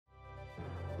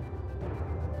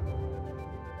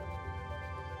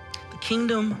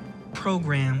kingdom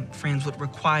program, friends, would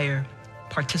require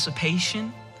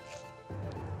participation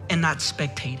and not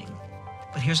spectating.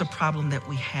 But here's a problem that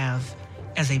we have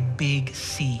as a big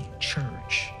C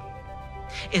church,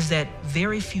 is that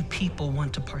very few people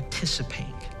want to participate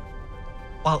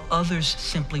while others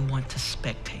simply want to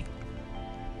spectate.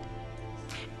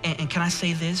 And can I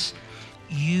say this?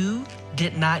 You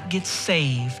did not get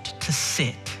saved to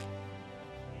sit.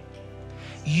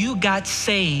 You got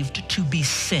saved to be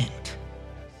sent.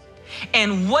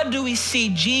 And what do we see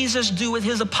Jesus do with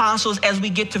his apostles as we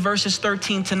get to verses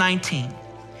 13 to 19?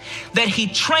 That he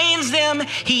trains them,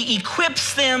 he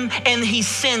equips them, and he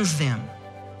sends them.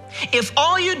 If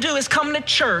all you do is come to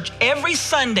church every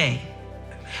Sunday,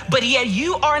 but yet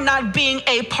you are not being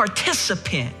a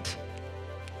participant,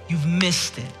 you've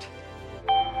missed it.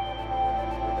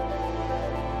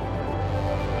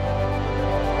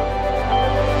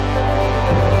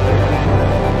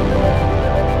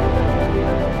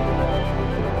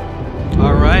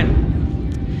 All right.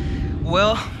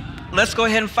 Well, let's go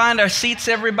ahead and find our seats,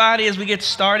 everybody, as we get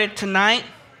started tonight.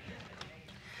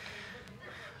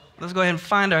 Let's go ahead and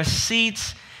find our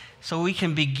seats so we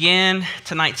can begin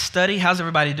tonight's study. How's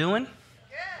everybody doing?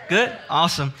 Good?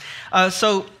 Awesome.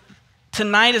 So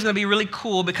tonight is going to be really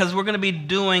cool because we're going to be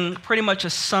doing pretty much a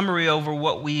summary over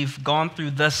what we've gone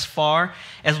through thus far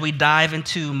as we dive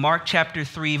into Mark chapter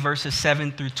 3, verses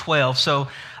 7 through 12. So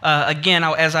again,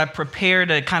 as I prepare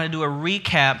to kind of do a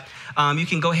recap, you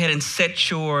can go ahead and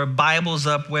set your Bibles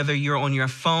up, whether you're on your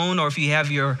phone or if you have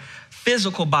your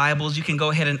physical Bibles, you can go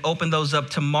ahead and open those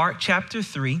up to Mark chapter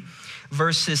 3,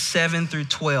 verses 7 through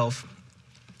 12.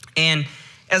 And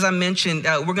as I mentioned,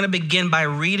 we're going to begin by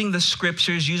reading the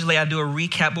scriptures. Usually I do a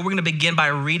recap, but we're going to begin by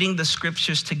reading the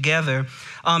scriptures together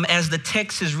as the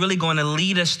text is really going to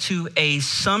lead us to a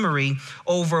summary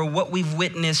over what we've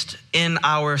witnessed in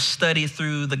our study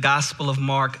through the Gospel of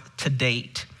Mark to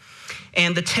date.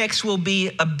 And the text will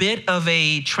be a bit of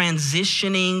a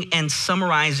transitioning and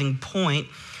summarizing point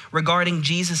regarding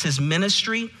Jesus'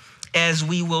 ministry, as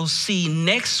we will see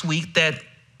next week that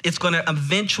it's going to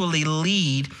eventually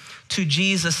lead to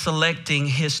Jesus selecting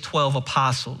his 12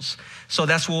 apostles. So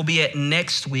that's where we'll be at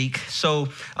next week. So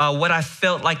what I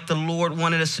felt like the Lord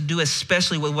wanted us to do,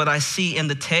 especially with what I see in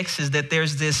the text, is that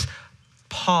there's this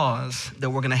pause that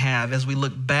we're going to have as we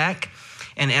look back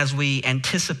and as we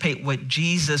anticipate what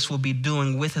Jesus will be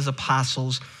doing with his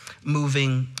apostles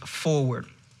moving forward.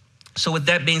 So with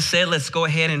that being said, let's go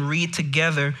ahead and read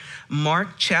together Mark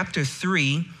chapter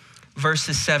 3,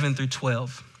 verses 7 through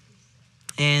 12.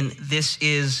 And this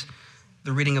is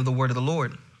the reading of the word of the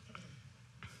Lord.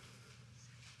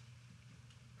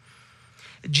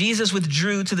 Jesus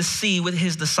withdrew to the sea with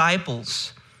his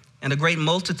disciples, and a great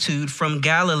multitude from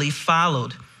Galilee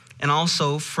followed, and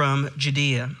also from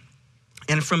Judea,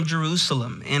 and from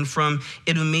Jerusalem, and from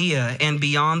Idumea, and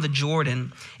beyond the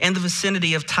Jordan, and the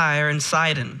vicinity of Tyre and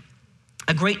Sidon.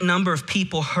 A great number of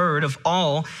people heard of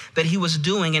all that he was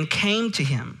doing and came to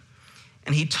him.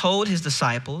 And he told his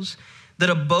disciples that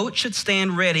a boat should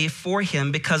stand ready for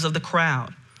him because of the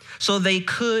crowd, so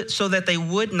that they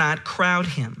would not crowd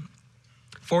him.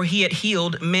 For he had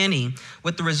healed many,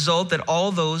 with the result that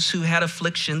all those who had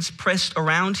afflictions pressed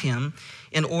around him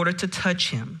in order to touch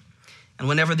him. And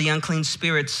whenever the unclean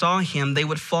spirits saw him, they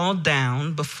would fall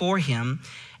down before him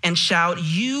and shout,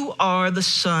 "You are the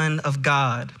Son of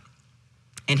God."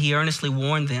 And he earnestly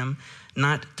warned them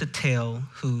not to tell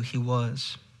who he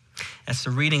was. That's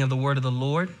the reading of the word of the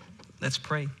Lord. Let's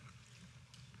pray.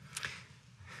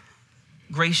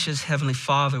 Gracious Heavenly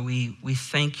Father, we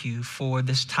thank you for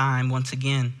this time once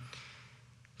again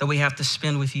that we have to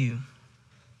spend with you.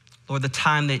 Lord, the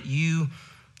time that you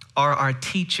are our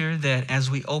teacher, that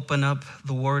as we open up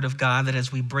the word of God, that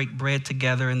as we break bread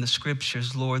together in the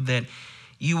scriptures, Lord, that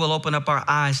you will open up our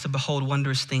eyes to behold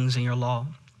wondrous things in your law.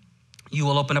 You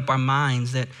will open up our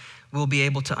minds that we'll be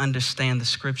able to understand the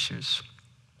scriptures.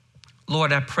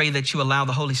 Lord, I pray that you allow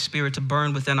the Holy Spirit to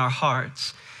burn within our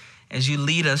hearts as you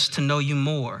lead us to know you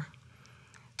more,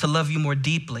 to love you more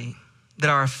deeply, that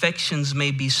our affections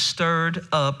may be stirred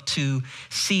up to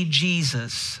see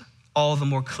Jesus all the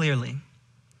more clearly.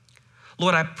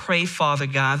 Lord, I pray, Father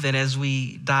God, that as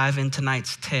we dive in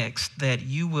tonight's text, that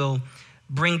you will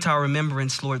bring to our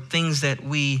remembrance, Lord, things that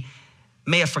we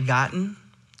may have forgotten,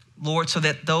 Lord, so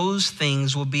that those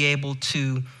things will be able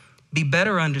to be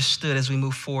better understood as we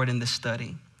move forward in this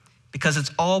study, because it's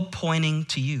all pointing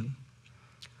to you.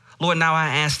 Lord, now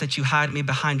I ask that you hide me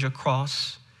behind your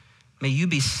cross. May you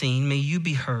be seen, may you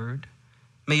be heard,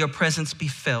 may your presence be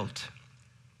felt.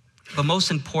 But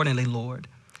most importantly, Lord,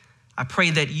 I pray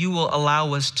that you will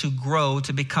allow us to grow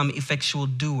to become effectual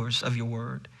doers of your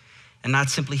word. and not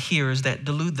simply hearers that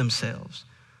delude themselves.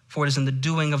 For it is in the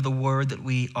doing of the word that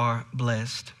we are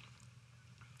blessed.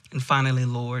 And finally,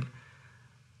 Lord,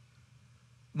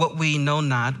 what we know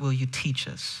not will you teach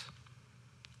us.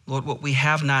 Lord, what we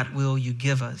have not will you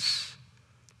give us.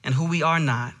 And who we are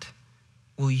not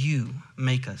will you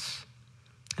make us.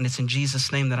 And it's in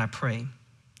Jesus' name that I pray.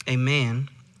 Amen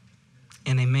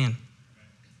and amen.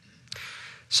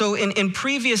 So in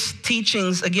previous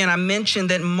teachings, again, I mentioned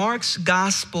that Mark's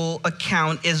gospel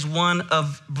account is one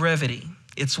of brevity.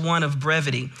 It's one of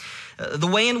brevity. The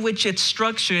way in which it's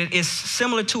structured is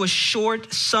similar to a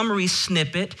short summary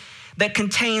snippet that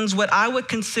contains what I would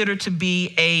consider to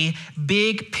be a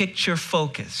big picture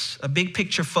focus,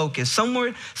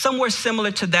 somewhere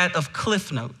similar to that of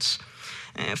Cliff Notes.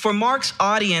 For Mark's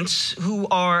audience, who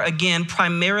are, again,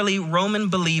 primarily Roman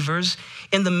believers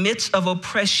in the midst of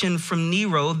oppression from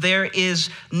Nero, there is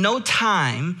no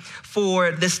time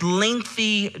for this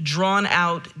lengthy,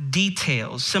 drawn-out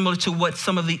details, similar to what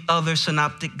some of the other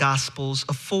synoptic gospels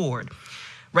afford.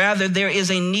 Rather, there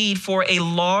is a need for a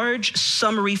large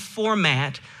summary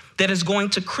format that is going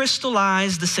to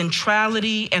crystallize the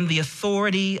centrality and the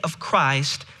authority of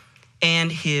Christ and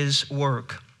his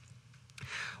work.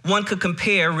 One could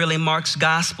compare, really, Mark's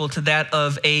gospel to that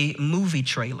of a movie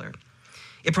trailer.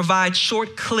 It provides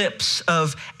short clips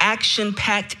of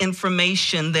action-packed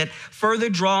information that further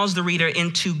draws the reader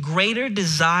into greater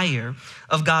desire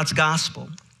of God's gospel.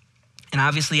 And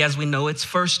obviously, as we know, it's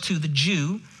first to the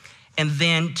Jew and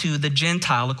then to the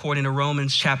Gentile, according to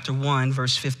Romans chapter 1,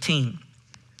 verse 15.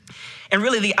 And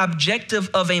really, the objective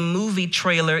of a movie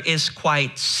trailer is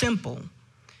quite simple.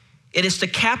 It is to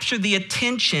capture the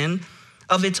attention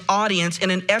of its audience in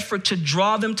an effort to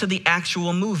draw them to the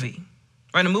actual movie.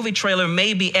 Right? A movie trailer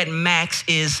maybe at max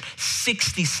is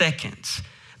 60 seconds.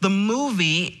 The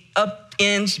movie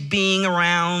ends being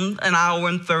around an hour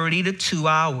and 30 to 2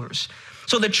 hours.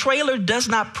 So the trailer does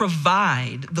not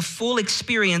provide the full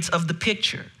experience of the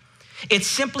picture. It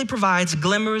simply provides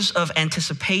glimmers of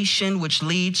anticipation, which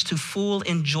leads to full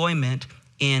enjoyment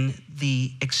in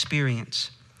the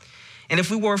experience. And if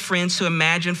we were, friends, to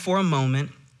imagine for a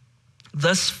moment,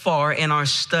 thus far in our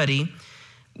study,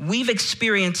 we've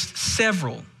experienced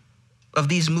several of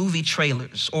these movie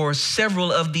trailers, or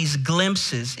several of these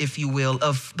glimpses, if you will,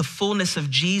 of the fullness of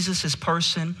Jesus, his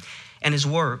person, and his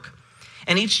work.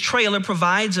 And each trailer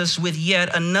provides us with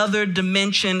yet another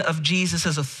dimension of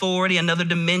Jesus' authority, another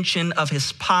dimension of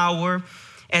his power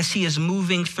as he is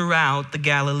moving throughout the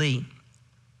Galilee.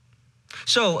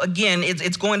 So again,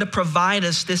 it's going to provide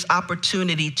us this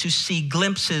opportunity to see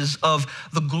glimpses of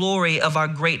the glory of our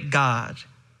great God.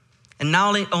 And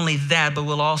not only that, but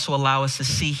will also allow us to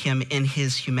see him in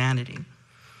his humanity.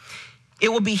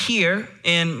 It will be here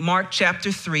in Mark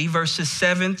chapter 3, verses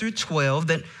 7 through 12,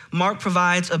 that Mark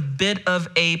provides a bit of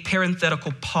a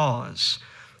parenthetical pause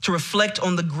to reflect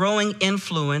on the growing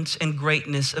influence and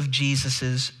greatness of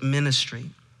Jesus'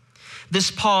 ministry. This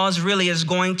pause really is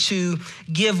going to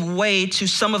give way to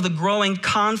some of the growing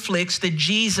conflicts that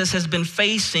Jesus has been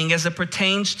facing as it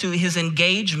pertains to his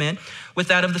engagement with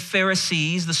that of the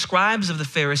Pharisees, the scribes of the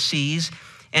Pharisees,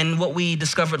 and what we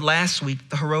discovered last week,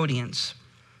 the Herodians.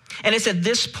 And it's at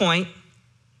this point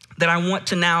that I want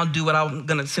to now do what I'm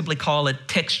going to simply call a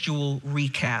textual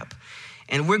recap.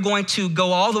 And we're going to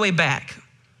go all the way back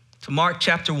to Mark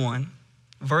chapter 1,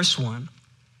 verse 1.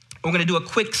 We're going to do a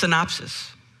quick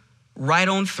synopsis right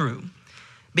on through,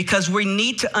 because we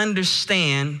need to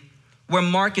understand where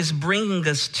Mark is bringing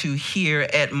us to here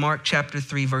at Mark chapter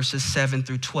 3, verses 7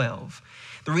 through 12.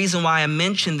 The reason why I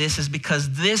mention this is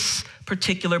because this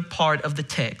particular part of the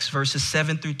text, verses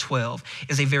 7 through 12,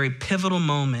 is a very pivotal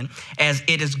moment, as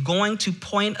it is going to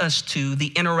point us to the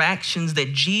interactions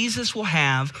that Jesus will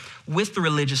have with the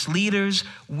religious leaders,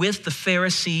 with the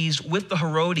Pharisees, with the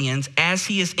Herodians, as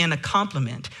he is in a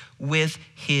complement with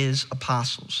his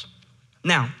apostles.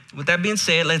 Now, with that being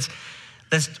said, let's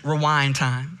rewind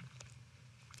time.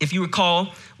 If you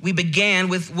recall, we began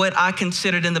with what I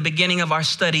considered in the beginning of our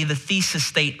study the thesis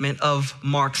statement of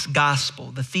Mark's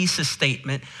gospel,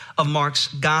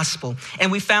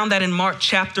 And we found that in Mark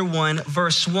chapter 1,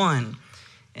 verse 1.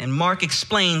 And Mark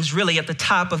explains really at the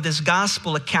top of this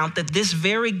gospel account that this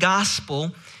very gospel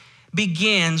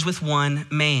begins with one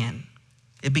man.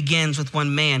 It begins with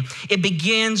one man. It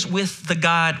begins with the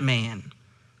God-man,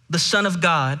 the Son of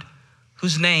God,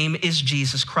 whose name is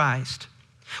Jesus Christ.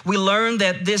 We learn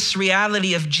that this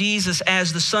reality of Jesus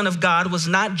as the Son of God was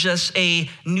not just a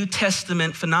New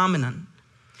Testament phenomenon.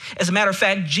 As a matter of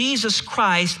fact, Jesus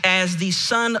Christ as the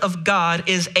Son of God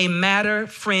is a matter,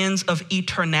 friends, of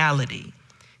eternality.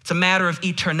 It's a matter of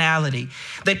eternality.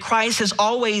 That Christ has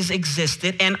always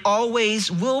existed and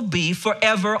always will be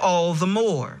forever all the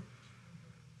more.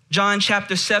 John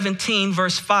chapter 17,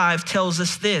 verse 5 tells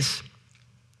us this.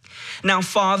 Now,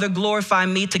 Father, glorify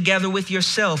me together with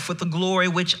yourself with the glory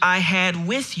which I had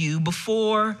with you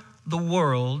before the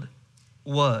world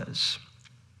was.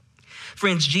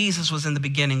 Friends, Jesus was in the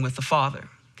beginning with the Father.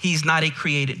 He's not a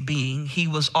created being. He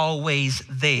was always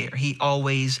there. He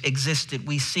always existed.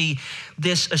 We see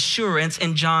this assurance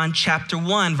in John chapter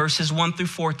 1, verses 1 through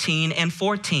 14 and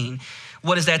 14.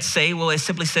 What does that say? Well, it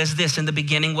simply says this: in the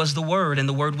beginning was the Word, and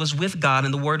the Word was with God,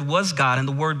 and the Word was God, and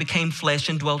the Word became flesh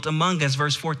and dwelt among us.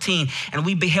 Verse 14, and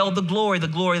we beheld the glory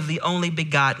of the only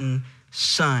begotten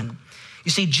Son. You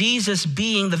see, Jesus,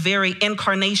 being the very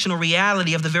incarnational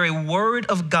reality of the very Word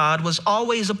of God, was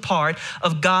always a part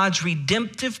of God's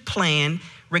redemptive plan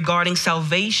regarding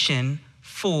salvation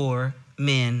for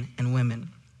men and women.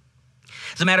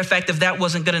 As a matter of fact, if that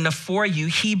wasn't good enough for you,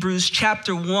 Hebrews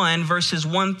chapter 1, verses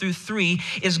 1 through 3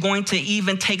 is going to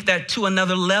even take that to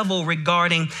another level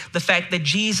regarding the fact that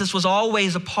Jesus was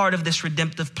always a part of this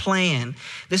redemptive plan.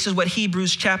 This is what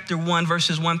Hebrews chapter 1,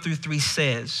 verses 1 through 3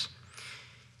 says.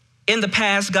 In the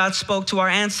past, God spoke to our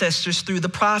ancestors through the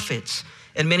prophets,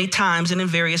 and many times and in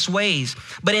various ways.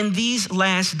 But in these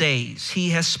last days, he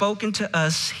has spoken to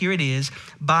us, here it is,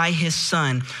 by his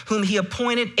Son, whom he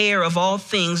appointed heir of all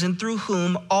things, and through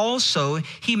whom also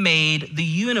he made the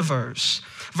universe.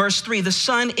 Verse 3, the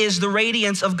Son is the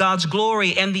radiance of God's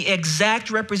glory and the exact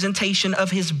representation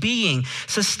of his being,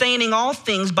 sustaining all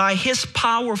things by his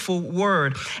powerful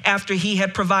word. After he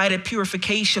had provided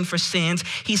purification for sins,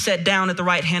 he sat down at the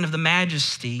right hand of the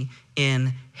Majesty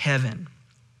in heaven.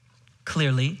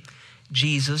 Clearly,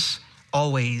 Jesus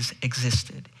always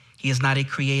existed. He is not a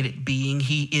created being.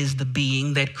 He is the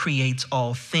being that creates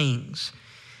all things.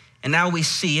 And now we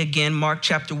see again, Mark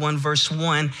chapter 1, verse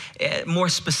 1, more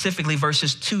specifically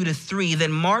verses 2 to 3,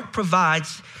 that Mark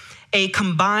provides a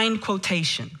combined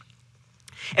quotation.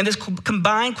 And this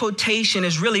combined quotation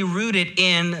is really rooted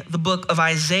in the book of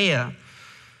Isaiah.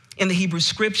 In the Hebrew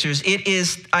scriptures, it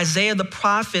is Isaiah the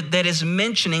prophet that is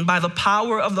mentioning by the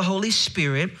power of the Holy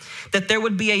Spirit that there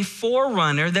would be a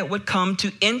forerunner that would come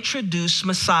to introduce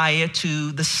Messiah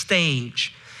to the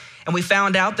stage. And we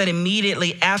found out that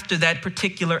immediately after that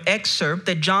particular excerpt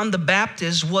that John the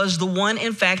Baptist was the one,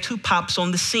 in fact, who pops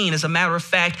on the scene. As a matter of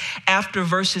fact, after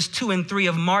verses 2 and 3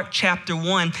 of Mark chapter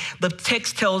 1, the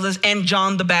text tells us, and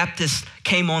John the Baptist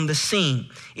came on the scene.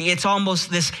 It's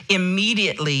almost this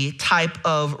immediately type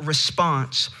of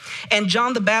response. And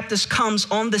John the Baptist comes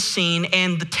on the scene,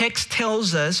 and the text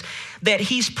tells us that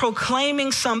he's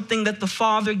proclaiming something that the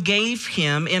Father gave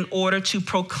him in order to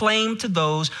proclaim to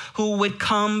those who would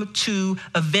come to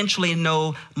eventually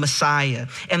know Messiah.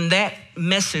 And that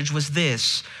message was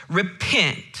this: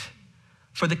 repent,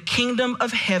 for the kingdom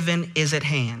of heaven is at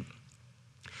hand.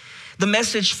 The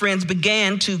message, friends,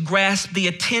 began to grasp the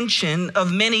attention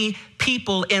of many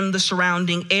people in the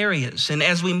surrounding areas. And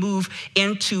as we move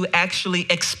into actually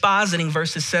expositing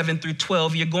verses 7 through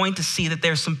 12, you're going to see that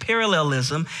there's some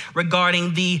parallelism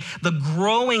regarding the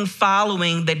growing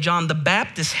following that John the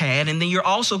Baptist had. And then you're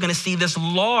also going to see this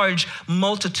large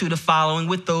multitude of following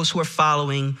with those who are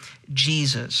following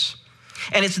Jesus.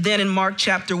 And it's then in Mark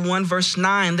chapter 1, verse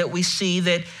 9 that we see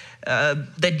that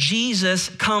Jesus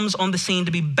comes on the scene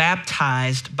to be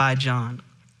baptized by John.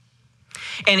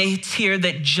 And it's here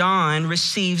that John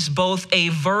receives both a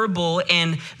verbal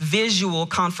and visual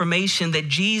confirmation that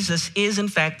Jesus is in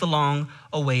fact the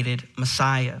long-awaited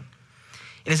Messiah.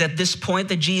 It is at this point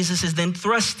that Jesus is then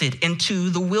thrusted into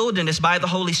the wilderness by the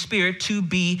Holy Spirit to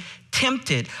be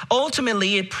tempted.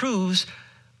 Ultimately, it proves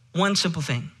one simple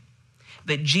thing: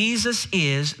 that Jesus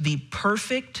is the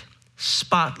perfect,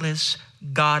 spotless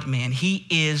God-man. He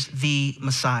is the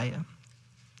Messiah.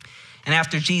 And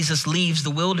after Jesus leaves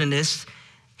the wilderness,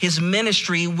 his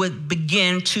ministry would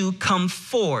begin to come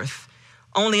forth.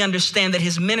 Only understand that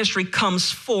his ministry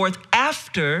comes forth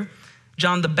after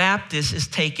John the Baptist is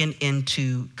taken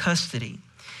into custody.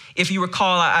 If you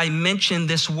recall, I mentioned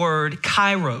this word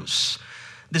kairos.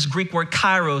 This Greek word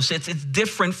kairos, it's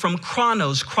different from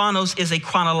chronos. Chronos is a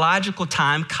chronological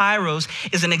time. Kairos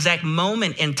is an exact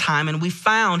moment in time. And we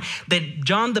found that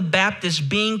John the Baptist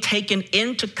being taken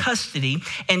into custody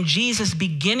and Jesus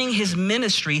beginning his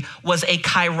ministry was a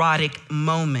kairotic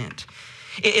moment.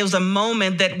 It was a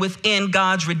moment that within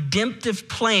God's redemptive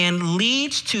plan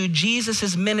leads to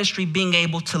Jesus' ministry being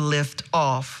able to lift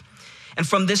off. And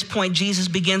from this point, Jesus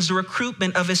begins the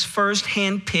recruitment of his first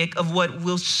hand pick of what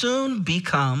will soon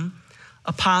become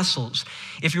apostles.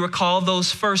 If you recall,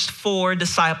 those first 4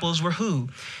 disciples were who?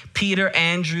 Peter,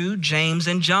 Andrew, James,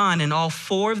 and John. And all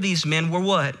 4 of these men were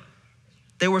what?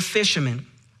 They were fishermen.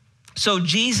 So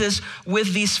Jesus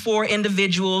with these 4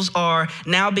 individuals are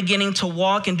now beginning to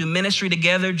walk and do ministry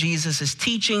together. Jesus is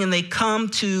teaching, and they come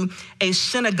to a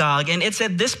synagogue. And it's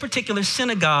at this particular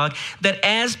synagogue that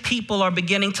as people are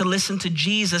beginning to listen to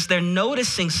Jesus, they're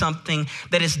noticing something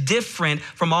that is different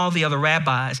from all the other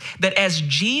rabbis. That as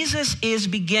Jesus is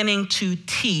beginning to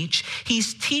teach,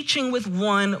 he's teaching with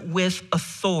one with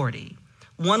authority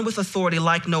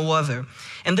like no other.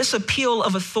 And this appeal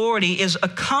of authority is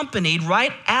accompanied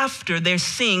right after they're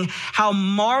seeing how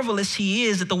marvelous he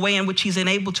is at the way in which he's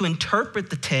able to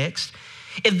interpret the text.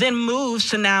 It then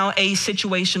moves to now a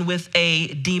situation with a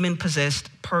demon-possessed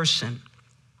person.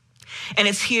 And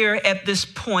it's here at this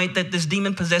point that this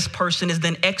demon-possessed person is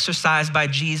then exorcised by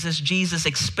Jesus. Jesus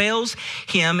expels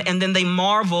him, and then they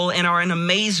marvel and are in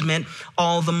amazement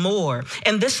all the more.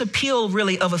 And this appeal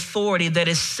really of authority that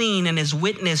is seen and is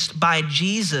witnessed by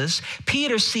Jesus,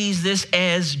 Peter sees this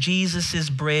as Jesus's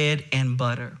bread and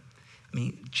butter.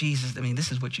 Jesus,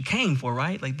 this is what you came for,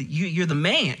 right? Like you're the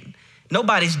man.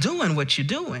 Nobody's doing what you're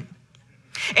doing.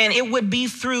 And it would be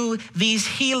through these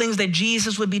healings that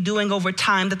Jesus would be doing over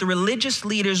time that the religious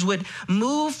leaders would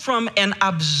move from an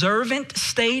observant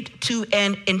state to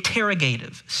an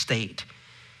interrogative state.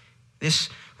 This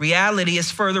reality is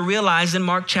further realized in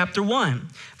Mark chapter 1,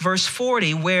 verse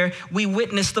 40, where we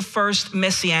witness the first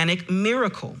messianic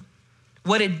miracle.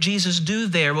 What did Jesus do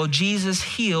there? Well, Jesus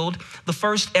healed the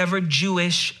first ever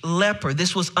Jewish leper.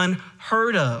 This was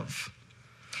unheard of.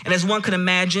 And as one could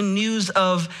imagine, news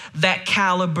of that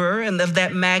caliber and of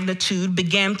that magnitude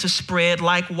began to spread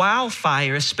like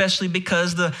wildfire, especially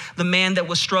because the man that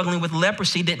was struggling with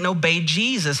leprosy didn't obey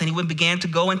Jesus. And he began to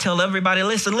go and tell everybody,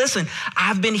 listen,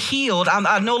 I've been healed.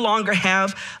 I no longer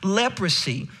have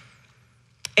leprosy.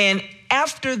 And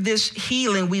after this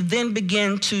healing, we then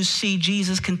begin to see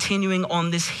Jesus continuing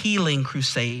on this healing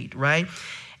crusade, right?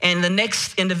 And the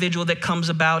next individual that comes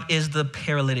about is the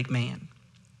paralytic man.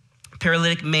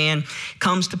 Paralytic man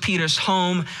comes to Peter's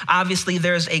home. Obviously,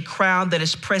 there's a crowd that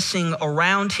is pressing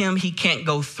around him. He can't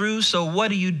go through. So what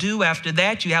do you do after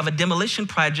that? You have a demolition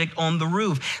project on the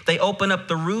roof. They open up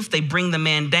the roof, they bring the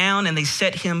man down, and they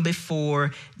set him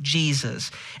before Jesus.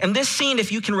 And this scene,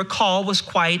 if you can recall, was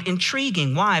quite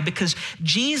intriguing. Why? Because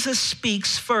Jesus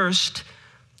speaks first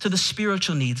to the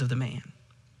spiritual needs of the man.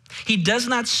 He does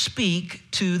not speak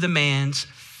to the man's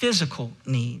physical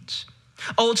needs.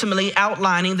 Ultimately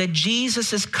outlining that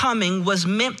Jesus' coming was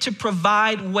meant to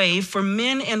provide way for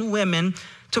men and women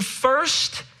to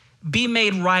first be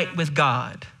made right with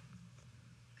God.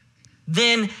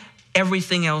 Then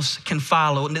everything else can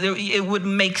follow. It would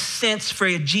make sense for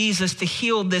Jesus to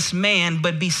heal this man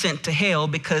but be sent to hell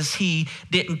because he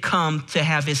didn't come to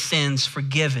have his sins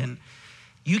forgiven.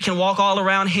 You can walk all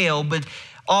around hell, but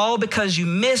all because you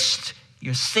missed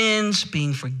your sins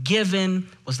being forgiven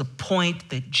was the point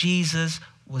that Jesus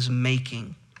was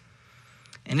making.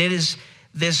 And it is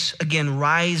this, again,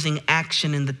 rising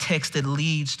action in the text that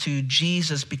leads to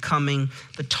Jesus becoming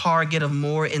the target of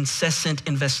more incessant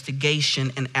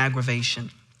investigation and aggravation.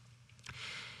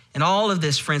 And all of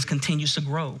this, friends, continues to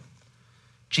grow.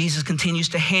 Jesus continues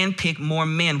to handpick more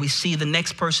men. We see the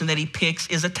next person that he picks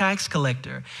is a tax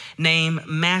collector named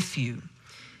Matthew.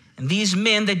 And these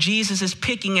men that Jesus is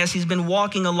picking as he's been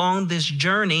walking along this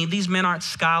journey, these men aren't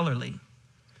scholarly.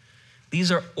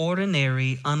 These are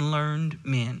ordinary, unlearned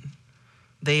men.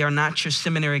 They are not your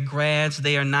seminary grads.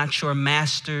 They are not your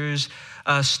master's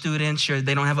students. They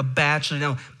don't have a bachelor.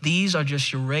 No, these are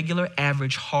just your regular,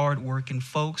 average, hardworking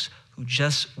folks who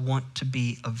just want to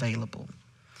be available.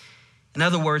 In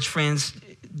other words, friends,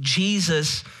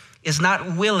 Jesus is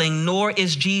not willing, nor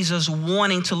is Jesus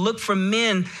wanting to look for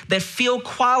men that feel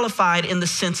qualified in the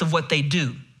sense of what they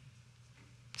do.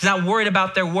 He's not worried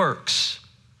about their works,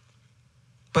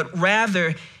 but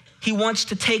rather he wants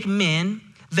to take men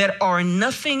that are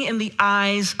nothing in the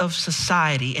eyes of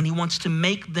society, and he wants to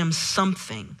make them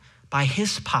something by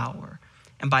his power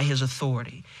and by his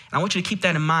authority. And I want you to keep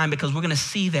that in mind because we're going to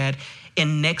see that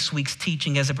in next week's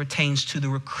teaching as it pertains to the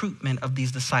recruitment of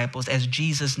these disciples as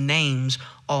Jesus names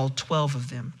all 12 of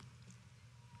them.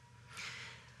 I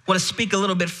want to speak a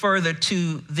little bit further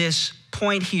to this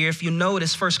point here. If you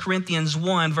notice 1 Corinthians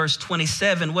 1 verse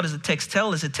 27, what does the text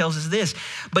tell us? It tells us this: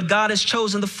 but God has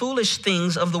chosen the foolish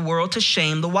things of the world to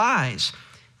shame the wise.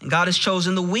 And God has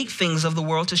chosen the weak things of the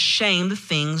world to shame the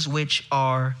things which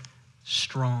are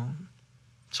strong.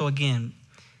 So again,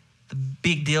 the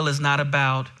big deal is not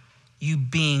about you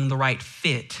being the right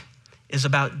fit. It's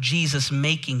about Jesus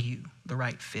making you the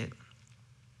right fit.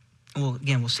 Well,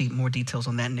 again, we'll see more details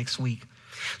on that next week.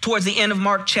 Towards the end of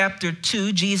Mark chapter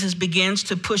 2, Jesus begins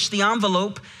to push the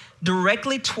envelope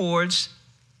directly towards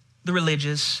the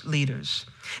religious leaders.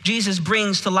 Jesus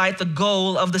brings to light the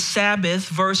goal of the Sabbath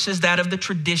versus that of the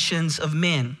traditions of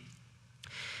men.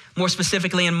 More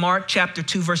specifically, in Mark chapter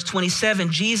 2, verse 27,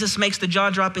 Jesus makes the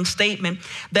jaw-dropping statement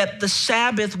that the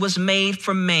Sabbath was made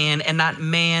for man and not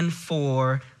man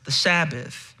for the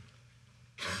Sabbath.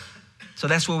 So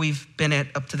that's where we've been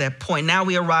at up to that point. Now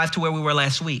we arrive to where we were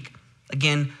last week.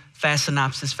 Again, fast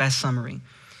synopsis, fast summary.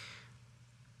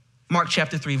 Mark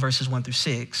chapter 3, verses 1 through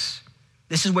 6.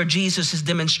 This is where Jesus'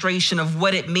 demonstration of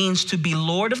what it means to be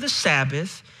Lord of the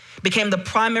Sabbath became the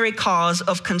primary cause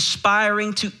of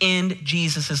conspiring to end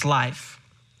Jesus' life.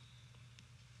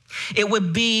 It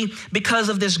would be because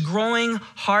of this growing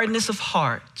hardness of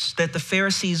hearts that the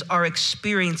Pharisees are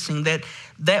experiencing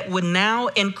that would now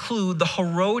include the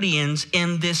Herodians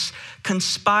in this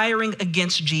conspiring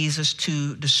against Jesus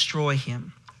to destroy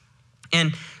him.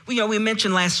 And we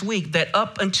mentioned last week that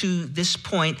up until this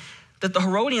point, that the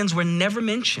Herodians were never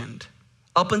mentioned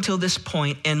up until this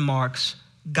point in Mark's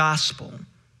gospel.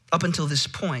 Up until this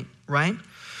point, right?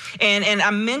 And I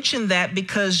mention that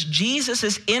because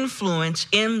Jesus' influence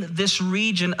in this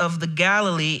region of the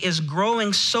Galilee is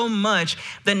growing so much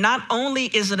that not only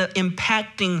is it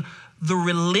impacting the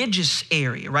religious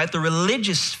area, right? The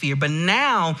religious sphere, but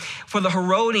now for the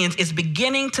Herodians, it's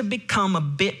beginning to become a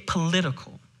bit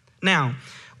political. Now,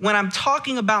 when I'm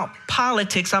talking about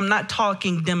politics, I'm not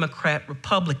talking Democrat,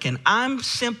 Republican. I'm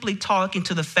simply talking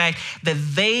to the fact that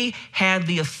they had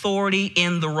the authority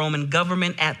in the Roman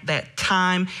government at that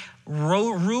time,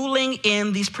 ruling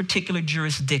in these particular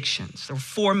jurisdictions. There were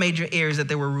 4 major areas that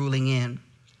they were ruling in.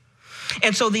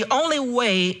 And so the only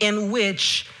way in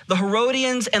which the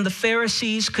Herodians and the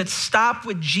Pharisees could stop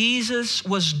what Jesus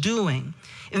was doing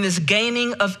in this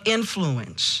gaining of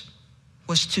influence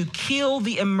was to kill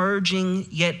the emerging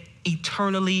yet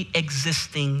eternally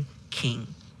existing king.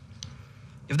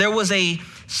 If there was a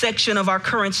section of our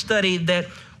current study that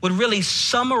would really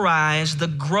summarize the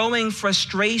growing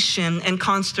frustration and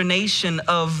consternation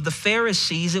of the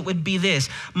Pharisees, it would be this: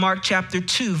 Mark chapter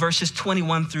 2, verses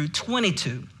 21 through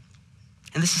 22.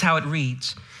 And this is how it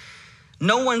reads.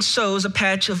 No one sews a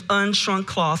patch of unshrunk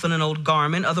cloth on an old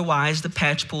garment, otherwise the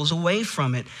patch pulls away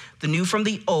from it. The new from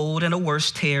the old, and a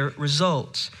worse tear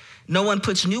results. No one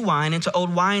puts new wine into old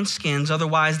wineskins,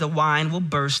 otherwise the wine will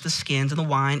burst the skins, and the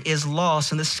wine is lost,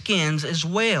 and the skins as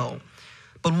well.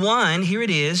 But one, here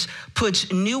it is,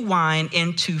 puts new wine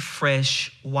into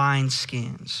fresh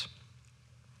wineskins.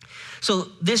 So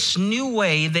this new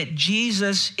way that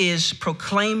Jesus is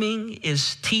proclaiming,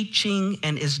 is teaching,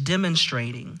 and is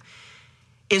demonstrating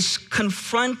is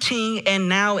confronting and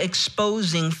now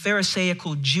exposing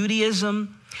Pharisaical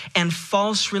Judaism and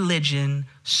false religion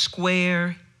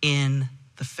square in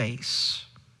the face.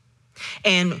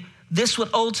 And this would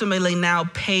ultimately now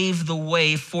pave the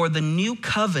way for the new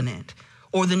covenant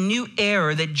or the new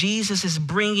era that Jesus is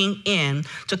bringing in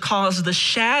to cause the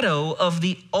shadow of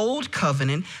the old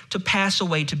covenant to pass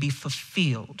away, to be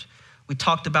fulfilled. We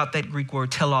talked about that Greek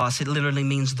word telos. It literally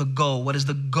means the goal. What is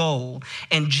the goal?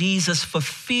 And Jesus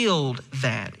fulfilled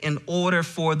that in order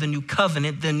for the new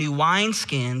covenant, the new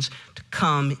wineskins, to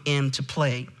come into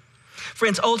play.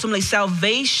 Friends, ultimately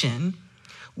salvation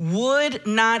would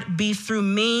not be through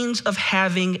means of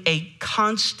having a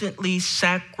constantly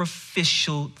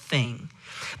sacrificial thing.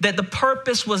 That the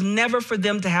purpose was never for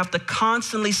them to have to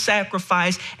constantly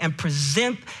sacrifice and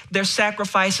present their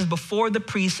sacrifices before the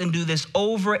priest and do this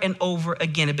over and over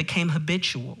again. It became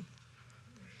habitual.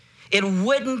 It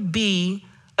wouldn't be,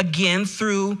 again,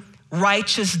 through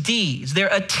righteous deeds, their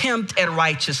attempt at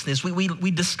righteousness.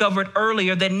 We discovered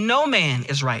earlier that no man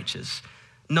is righteous.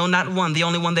 No, not one. The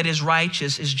only one that is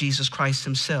righteous is Jesus Christ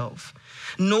himself.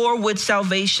 Nor would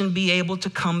salvation be able to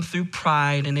come through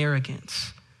pride and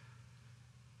arrogance.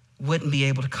 Wouldn't be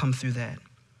able to come through that.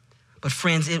 But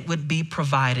friends, it would be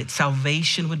provided.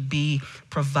 Salvation would be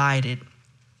provided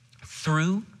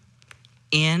through,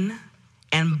 in,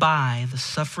 and by the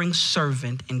suffering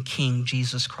servant and King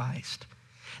Jesus Christ,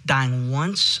 dying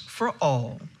once for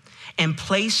all and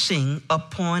placing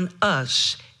upon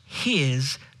us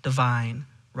his divine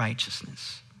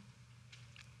righteousness.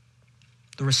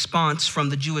 The response from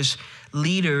the Jewish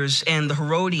leaders and the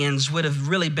Herodians would have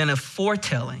really been a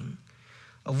foretelling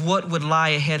of what would lie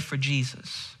ahead for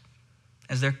Jesus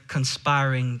as they're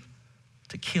conspiring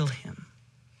to kill him.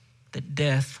 That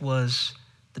death was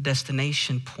the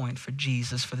destination point for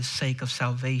Jesus for the sake of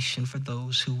salvation for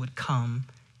those who would come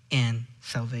in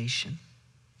salvation.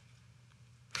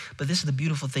 But this is the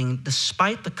beautiful thing.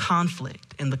 Despite the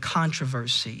conflict and the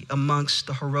controversy amongst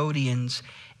the Herodians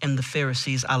and the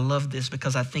Pharisees, I love this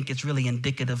because I think it's really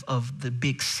indicative of the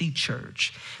Big C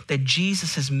church, that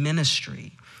Jesus'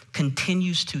 ministry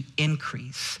continues to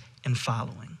increase in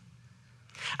following.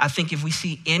 I think if we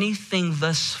see anything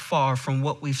thus far from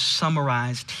what we've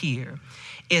summarized here,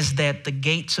 is that the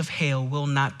gates of hell will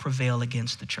not prevail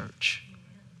against the church.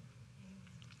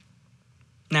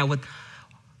 Now, with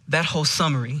that whole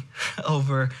summary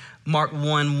over Mark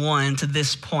 1:1 to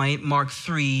this point, Mark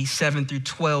 3:7 through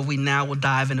 12, we now will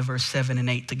dive into verse 7 and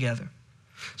 8 together.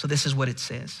 So this is what it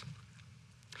says.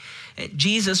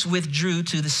 Jesus withdrew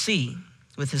to the sea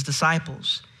with his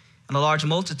disciples, and a large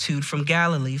multitude from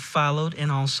Galilee followed,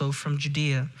 and also from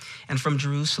Judea and from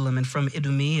Jerusalem and from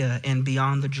Idumea and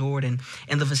beyond the Jordan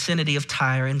in the vicinity of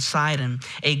Tyre and Sidon.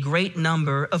 A great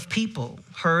number of people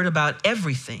heard about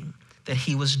everything that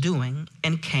he was doing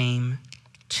and came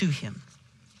to him.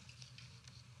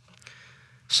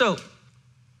 So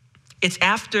it's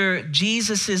after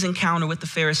Jesus' encounter with the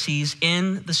Pharisees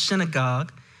in the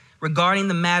synagogue regarding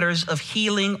the matters of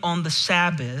healing on the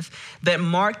Sabbath that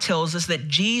Mark tells us that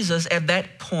Jesus at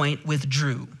that point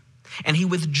withdrew. And he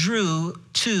withdrew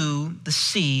to the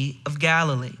Sea of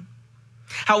Galilee.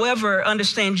 However,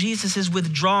 understand Jesus'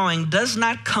 withdrawing does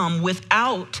not come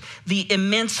without the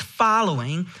immense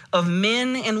following of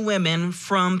men and women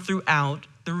from throughout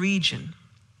the region.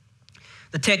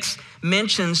 The text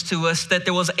mentions to us that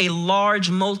there was a large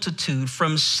multitude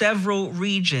from several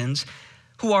regions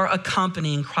who are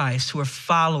accompanying Christ, who are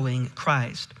following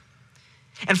Christ.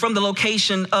 And from the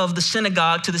location of the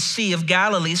synagogue to the Sea of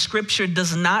Galilee, Scripture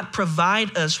does not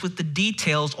provide us with the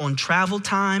details on travel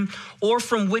time or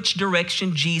from which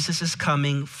direction Jesus is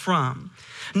coming from.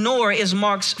 Nor is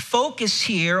Mark's focus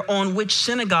here on which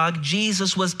synagogue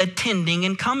Jesus was attending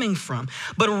and coming from,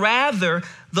 but rather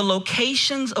the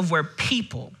locations of where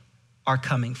people are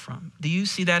coming from. Do you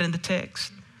see that in the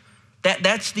text?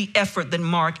 That's the effort that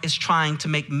Mark is trying to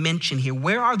make mention here.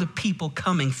 Where are the people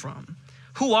coming from?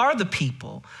 Who are the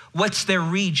people? What's their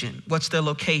region? What's their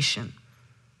location?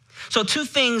 So two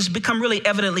things become really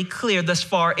evidently clear thus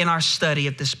far in our study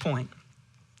at this point.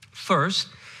 First,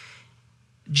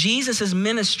 Jesus'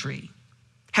 ministry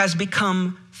has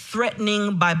become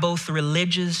threatening by both the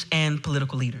religious and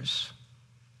political leaders.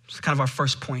 It's kind of our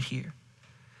first point here.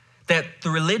 That the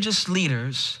religious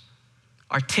leaders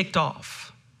are ticked off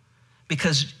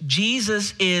because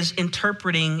Jesus is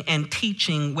interpreting and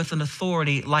teaching with an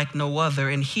authority like no other.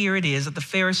 And here it is that the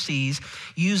Pharisees,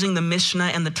 using the Mishnah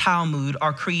and the Talmud,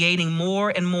 are creating more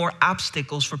and more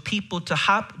obstacles for people to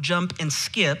hop, jump, and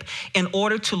skip in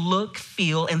order to look,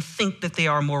 feel, and think that they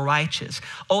are more righteous.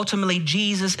 Ultimately,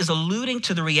 Jesus is alluding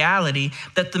to the reality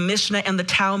that the Mishnah and the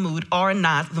Talmud are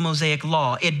not the Mosaic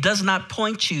law. It does not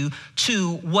point you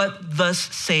to what thus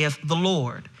saith the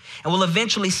Lord. And we'll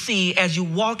eventually see as you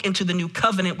walk into the new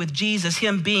covenant with Jesus,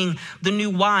 him being the new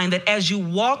wine, that as you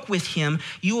walk with him,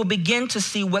 you will begin to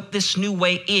see what this new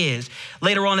way is.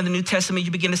 Later on in the New Testament,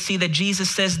 you begin to see that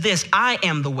Jesus says this: I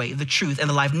am the way, the truth, and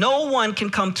the life. No one can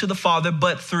come to the Father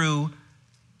but through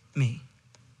me.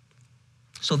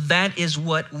 So that is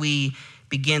what we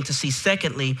begin to see.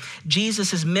 Secondly,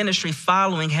 Jesus' ministry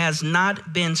following has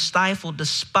not been stifled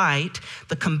despite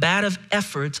the combative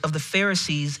efforts of the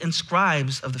Pharisees and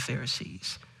scribes of the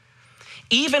Pharisees.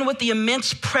 Even with the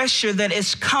immense pressure that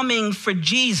is coming for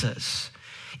Jesus,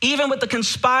 even with the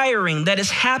conspiring that is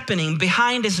happening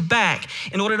behind his back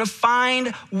in order to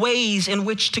find ways in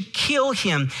which to kill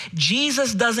him,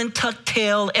 Jesus doesn't tuck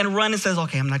tail and run and says,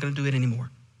 okay, I'm not going to do it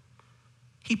anymore.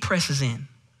 He presses in.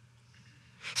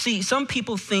 See, some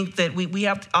people think that we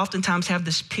oftentimes have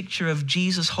this picture of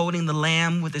Jesus holding the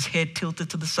lamb with his head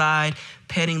tilted to the side,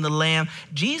 petting the lamb.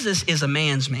 Jesus is a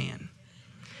man's man.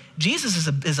 Jesus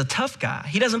is a tough guy.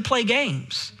 He doesn't play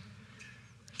games.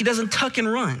 He doesn't tuck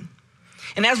and run.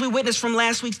 And as we witnessed from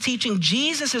last week's teaching,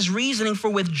 Jesus' reasoning for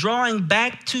withdrawing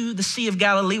back to the Sea of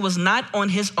Galilee was not on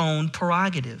his own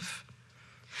prerogative.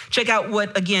 Check out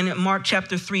what, again, Mark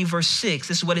chapter 3, verse 6,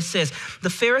 this is what it says. The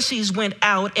Pharisees went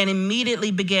out and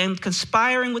immediately began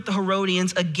conspiring with the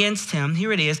Herodians against him,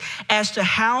 here it is, as to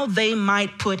how they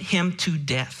might put him to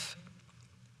death.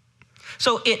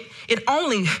 So it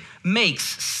only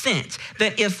makes sense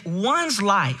that if one's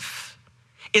life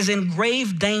is in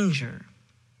grave danger,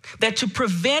 that to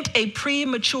prevent a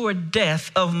premature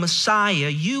death of Messiah,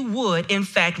 you would, in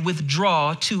fact,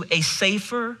 withdraw to a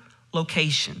safer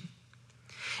location.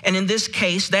 And in this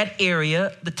case, that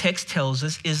area, the text tells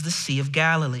us, is the Sea of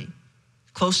Galilee,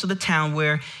 close to the town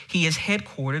where he is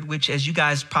headquartered, which, as you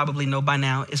guys probably know by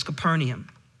now, is Capernaum.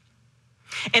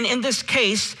 And in this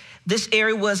case, This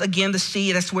area was, again, the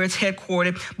sea. That's where it's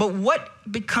headquartered. But what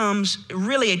becomes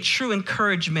really a true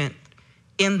encouragement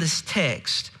in this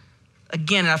text,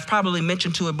 again, I've probably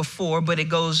mentioned to it before, but it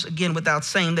goes, again, without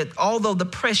saying that although the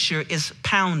pressure is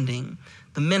pounding,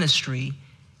 the ministry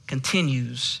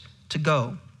continues to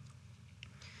go.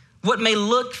 What may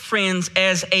look, friends,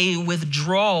 as a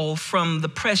withdrawal from the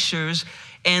pressures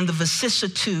and the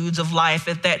vicissitudes of life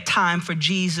at that time for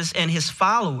Jesus and his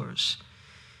followers,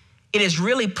 it is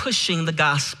really pushing the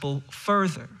gospel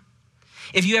further.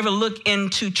 If you ever look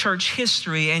into church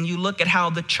history and you look at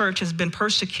how the church has been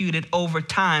persecuted over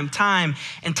time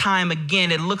and time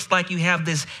again, it looks like you have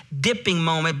this dipping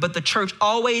moment, but the church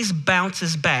always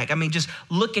bounces back. I mean, just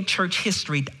look at church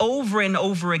history. Over and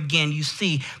over again, you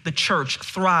see the church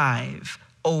thrive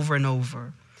over and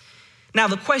over. Now,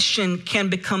 the question can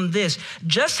become this: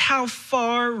 just how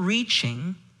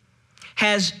far-reaching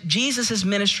has Jesus'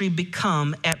 ministry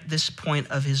become at this point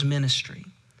of his ministry?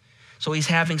 So he's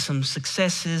having some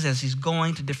successes as he's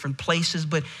going to different places,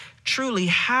 but truly,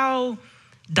 how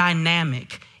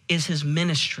dynamic is his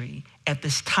ministry at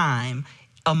this time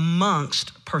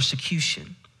amongst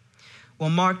persecution?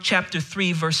 Well, Mark chapter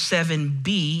 3, verse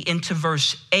 7b into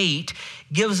verse 8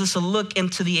 gives us a look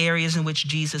into the areas in which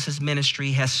Jesus'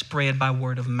 ministry has spread by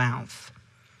word of mouth.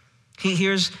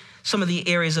 Here's some of the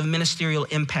areas of ministerial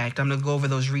impact. I'm going to go over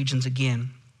those regions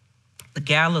again. The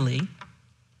Galilee,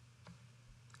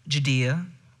 Judea,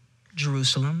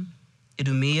 Jerusalem,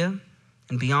 Idumea,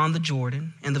 and beyond the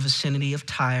Jordan, and the vicinity of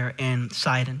Tyre and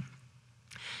Sidon.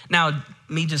 Now,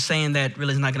 me just saying that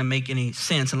really is not going to make any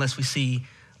sense unless we see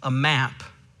a map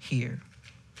here.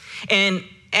 And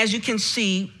as you can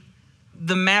see,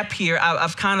 the map here,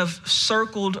 I've kind of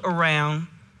circled around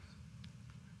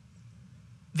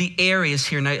the areas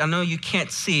here. Now, I know you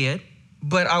can't see it,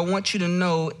 but I want you to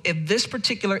know if this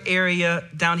particular area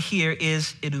down here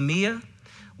is Idumea.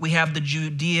 We have the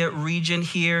Judea region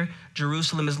here.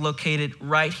 Jerusalem is located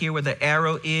right here where the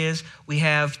arrow is. We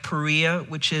have Perea,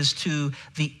 which is to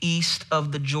the east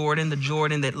of the Jordan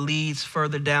that leads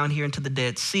further down here into the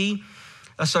Dead Sea.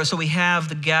 So we have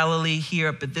the Galilee here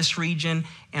up at this region,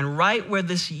 and right where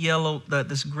this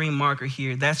this green marker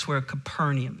here, that's where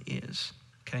Capernaum is.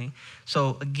 Okay,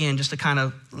 so again, just to kind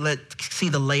of see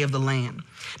the lay of the land.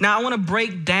 Now, I want to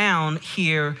break down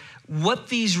here what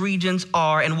these regions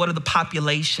are and what are the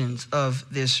populations of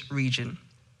this region.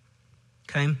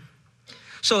 Okay,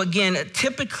 so again,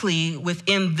 typically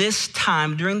within this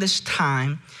time, during this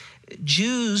time,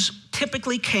 Jews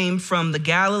typically came from the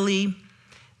Galilee,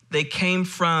 they came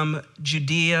from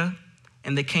Judea,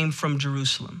 and they came from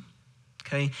Jerusalem.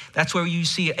 Okay, that's where you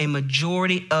see a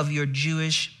majority of your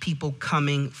Jewish people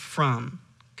coming from.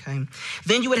 Okay,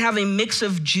 then you would have a mix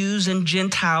of Jews and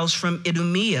Gentiles from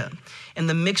Idumea. And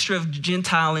the mixture of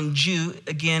Gentile and Jew,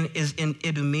 again, is in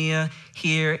Idumea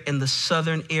here in the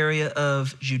southern area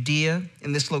of Judea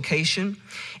in this location.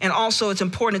 And also it's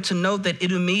important to note that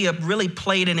Idumea really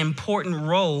played an important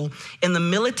role in the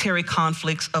military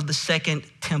conflicts of the Second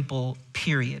Temple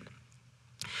period.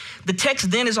 The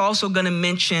text then is also going to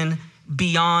mention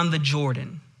beyond the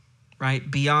Jordan, right?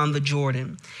 Beyond the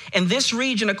Jordan. And this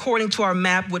region, according to our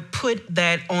map, would put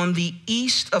that on the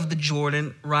east of the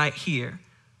Jordan right here.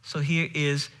 So here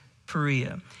is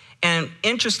Perea. And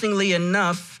interestingly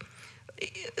enough,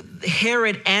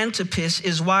 Herod Antipas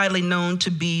is widely known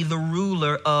to be the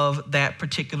ruler of that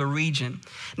particular region.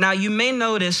 Now, you may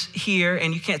notice here,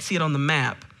 and you can't see it on the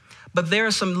map, but there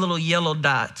are some little yellow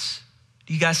dots.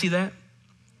 Do you guys see that?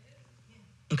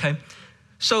 Okay.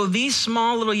 So these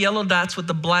small little yellow dots with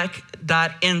the black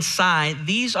dot inside,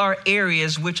 these are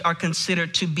areas which are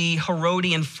considered to be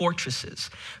Herodian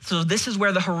fortresses. So this is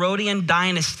where the Herodian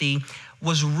dynasty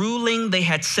was ruling. They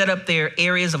had set up their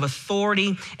areas of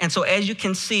authority. And so as you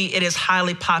can see, it is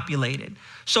highly populated.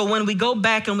 So when we go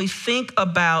back and we think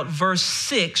about verse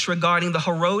 6 regarding the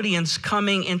Herodians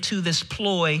coming into this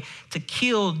ploy to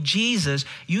kill Jesus,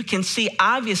 you can see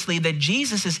obviously that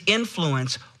Jesus'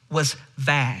 influence was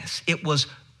vast. It was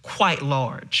quite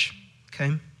large,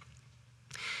 okay?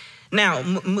 Now,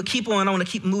 keep on. I want to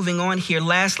keep moving on here.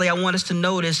 Lastly, I want us to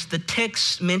notice the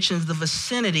text mentions the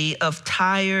vicinity of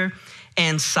Tyre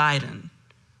and Sidon,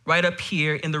 right up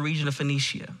here in the region of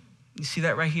Phoenicia. You see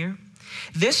that right here?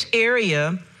 This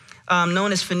area,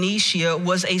 known as Phoenicia,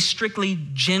 was a strictly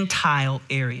Gentile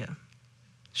area.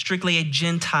 Strictly a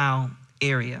Gentile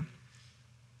area.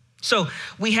 So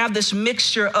we have this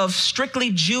mixture of strictly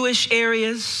Jewish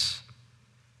areas,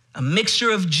 a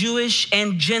mixture of Jewish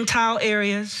and Gentile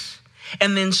areas,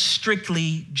 and then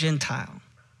strictly Gentile.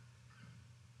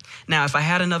 Now, if I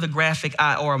had another graphic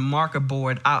or a marker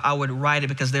board, I would write it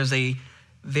because there's a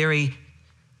very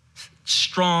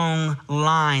strong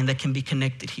line that can be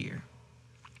connected here.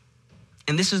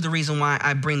 And this is the reason why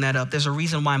I bring that up. There's a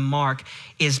reason why Mark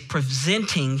is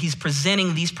presenting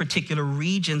these particular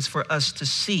regions for us to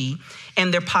see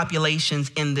and their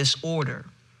populations in this order.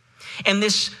 And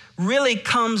this really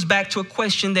comes back to a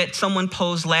question that someone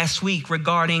posed last week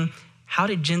regarding how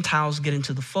did Gentiles get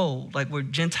into the fold? Like, were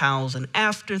Gentiles an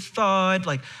afterthought?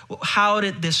 Like, how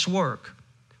did this work?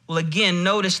 Well, again,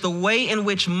 notice the way in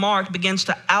which Mark begins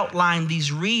to outline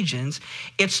these regions.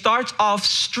 It starts off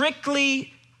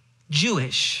strictly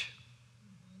Jewish.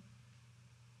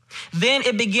 Then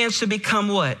it begins to become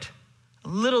what? A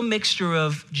little mixture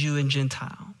of Jew and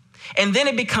Gentile. And then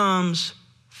it becomes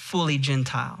fully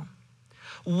Gentile.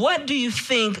 What do you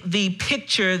think the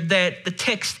picture that the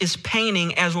text is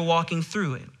painting as we're walking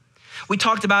through it? We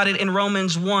talked about it in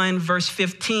Romans 1, verse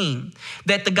 15,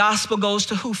 that the gospel goes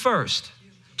to who first?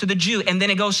 To the Jew, and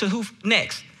then it goes to who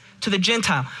next? To the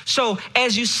Gentile. So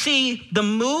as you see the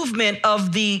movement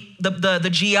of the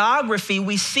geography,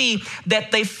 we see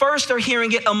that they first are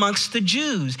hearing it amongst the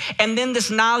Jews. And then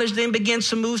this knowledge then begins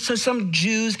to move to some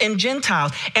Jews and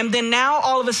Gentiles. And then now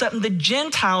all of a sudden the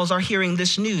Gentiles are hearing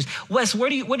this news. Wes,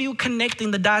 what are you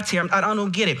connecting the dots here? I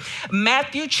don't get it.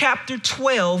 Matthew chapter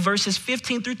 12, verses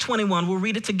 15 through 21, we'll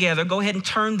read it together. Go ahead and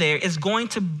turn there. Is going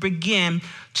to begin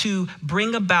to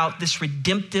bring about this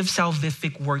redemptive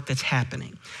salvific work that's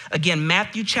happening. Again,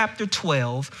 Matthew chapter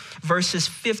 12, verses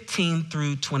 15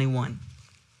 through 21.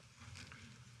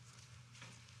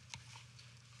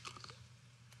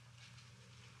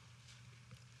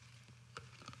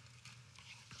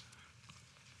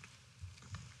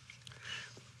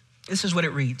 This is what it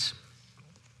reads.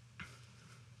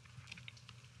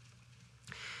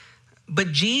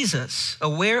 But Jesus,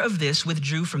 aware of this,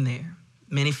 withdrew from there.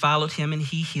 Many followed him, and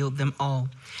he healed them all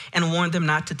and warned them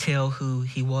not to tell who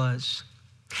he was.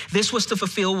 This was to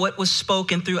fulfill what was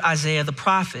spoken through Isaiah the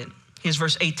prophet. Here's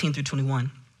verse 18 through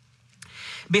 21.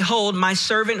 Behold, my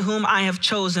servant whom I have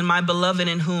chosen, my beloved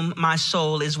in whom my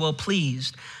soul is well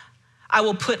pleased. I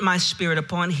will put my spirit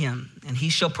upon him, and he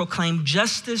shall proclaim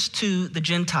justice to the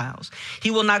Gentiles.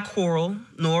 He will not quarrel,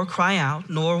 nor cry out,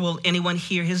 nor will anyone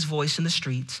hear his voice in the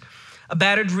streets. A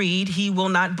battered reed he will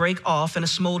not break off, and a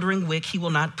smoldering wick he will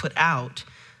not put out,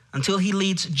 until he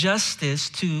leads justice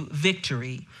to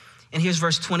victory. And here's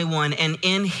verse 21, and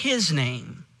in his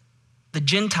name, the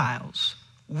Gentiles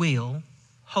will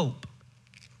hope.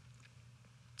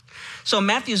 So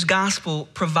Matthew's gospel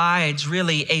provides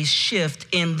really a shift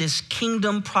in this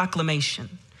kingdom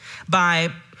proclamation by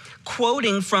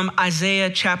quoting from Isaiah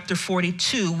chapter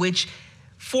 42, which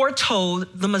foretold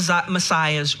the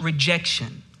Messiah's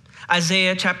rejection.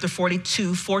 Isaiah chapter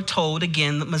 42 foretold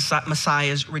again the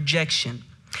Messiah's rejection.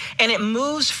 And it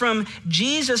moves from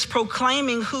Jesus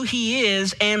proclaiming who he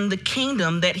is and the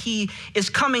kingdom that he is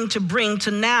coming to bring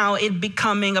to now it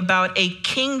becoming about a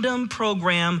kingdom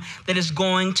program that is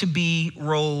going to be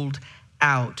rolled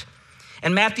out.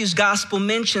 And Matthew's gospel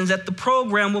mentions that the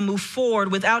program will move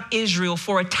forward without Israel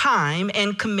for a time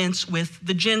and commence with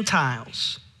the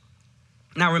Gentiles.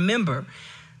 Now remember,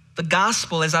 the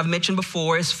gospel, as I've mentioned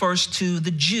before, is first to the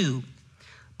Jew.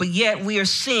 But yet we are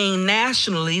seeing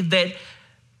nationally that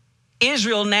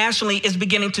Israel nationally is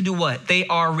beginning to do what? They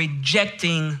are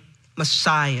rejecting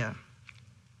Messiah.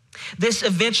 This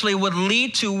eventually would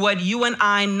lead to what you and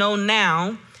I know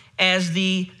now as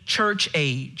the church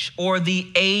age or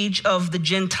the age of the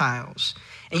Gentiles.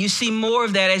 And you see more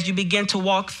of that as you begin to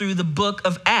walk through the book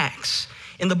of Acts.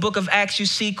 In the book of Acts, you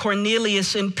see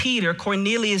Cornelius and Peter.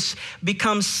 Cornelius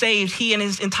becomes saved, he and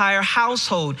his entire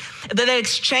household. That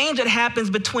exchange that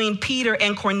happens between Peter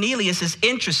and Cornelius is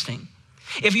interesting.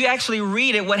 If you actually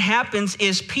read it, what happens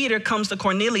is Peter comes to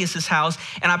Cornelius' house,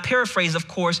 and I paraphrase, of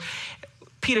course.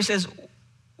 Peter says,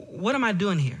 what am I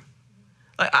doing here?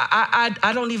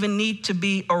 I don't even need to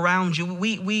be around you.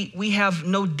 We have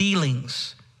no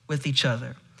dealings with each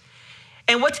other.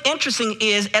 And what's interesting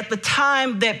is at the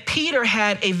time that Peter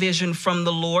had a vision from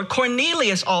the Lord,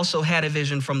 Cornelius also had a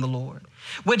vision from the Lord,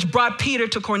 which brought Peter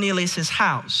to Cornelius'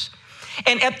 house.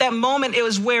 And at that moment, it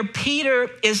was where Peter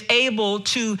is able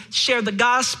to share the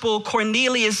gospel.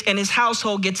 Cornelius and his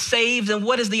household get saved. And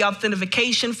what is the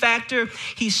authentication factor?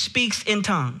 He speaks in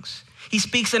tongues. He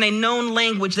speaks in a known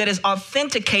language that is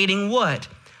authenticating what?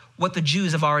 What the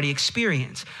Jews have already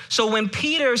experienced. So when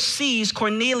Peter sees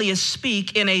Cornelius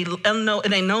speak in a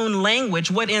known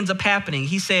language, what ends up happening?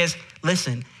 He says,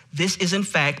 listen, this is in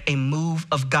fact a move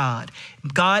of God.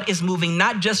 God is moving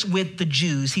not just with the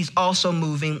Jews, he's also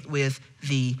moving with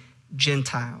the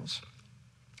Gentiles.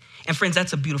 And friends,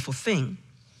 that's a beautiful thing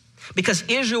because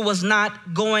Israel was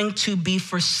not going to be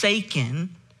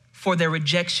forsaken for their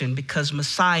rejection, because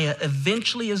Messiah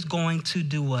eventually is going to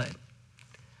do what?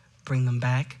 Bring them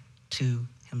back to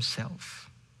himself.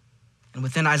 And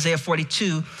within Isaiah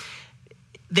 42,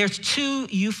 there's two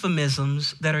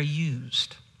euphemisms that are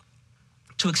used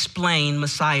to explain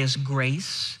Messiah's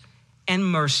grace and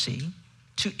mercy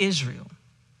to Israel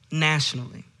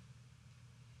nationally.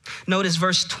 Notice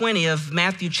verse 20 of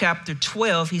Matthew chapter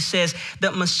 12, he says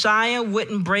that Messiah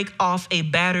wouldn't break off a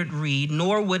battered reed,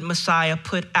 nor would Messiah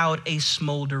put out a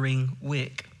smoldering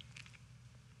wick.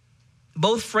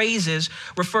 Both phrases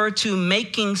refer to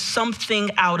making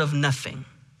something out of nothing.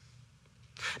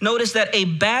 Notice that a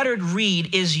battered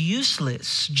reed is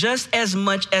useless just as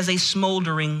much as a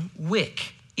smoldering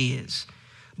wick is.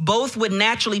 Both would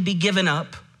naturally be given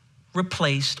up,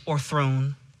 replaced, or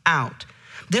thrown out.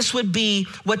 This would be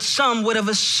what some would have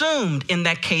assumed in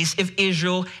that case if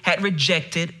Israel had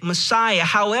rejected Messiah.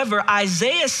 However,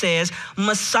 Isaiah says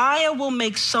Messiah will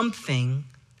make something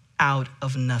out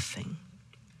of nothing.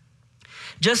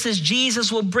 Just as Jesus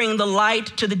will bring the light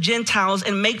to the Gentiles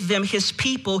and make them his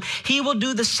people, he will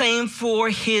do the same for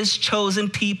his chosen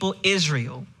people,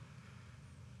 Israel.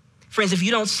 Friends, if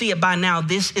you don't see it by now,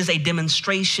 this is a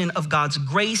demonstration of God's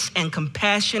grace and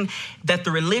compassion that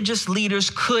the religious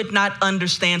leaders could not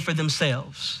understand for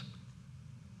themselves.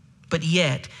 But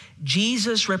yet,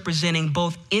 Jesus, representing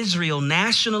both Israel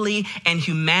nationally and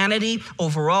humanity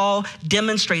overall,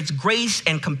 demonstrates grace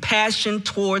and compassion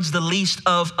towards the least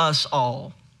of us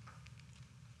all.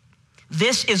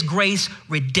 This is grace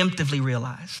redemptively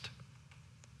realized.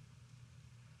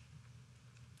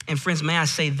 And friends, may I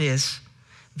say this?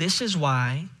 This is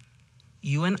why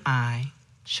you and I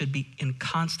should be in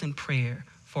constant prayer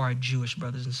for our Jewish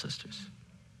brothers and sisters.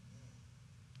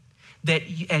 That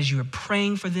as you're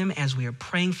praying for them, as we are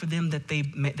praying for them, that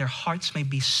their hearts may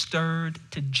be stirred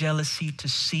to jealousy to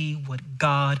see what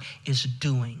God is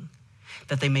doing,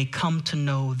 that they may come to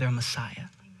know their Messiah.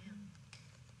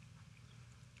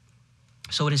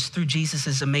 So it is through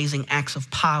Jesus' amazing acts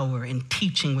of power and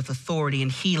teaching with authority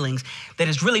and healings that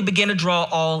has really begun to draw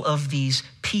all of these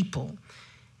people.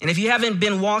 And if you haven't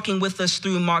been walking with us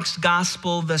through Mark's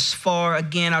gospel thus far,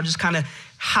 again, I'll just kind of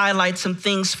highlight some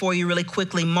things for you really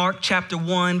quickly. Mark chapter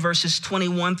 1, verses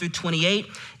 21 through 28.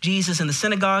 Jesus in the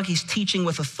synagogue, he's teaching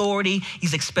with authority.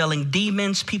 He's expelling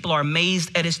demons. People are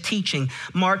amazed at his teaching.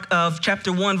 Mark of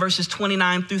chapter 1, verses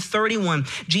 29 through 31.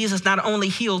 Jesus not only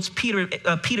heals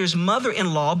Peter's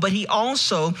mother-in-law, but he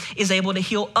also is able to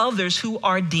heal others who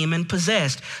are demon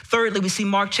possessed. Thirdly, we see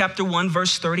Mark chapter 1,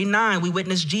 verse 39. We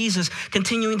witness Jesus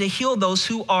continuing to heal those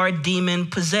who are demon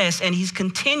possessed, and he's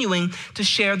continuing to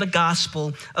share the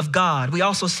gospel of God. We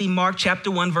also see Mark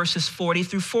chapter 1, verses 40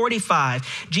 through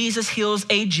 45. Jesus heals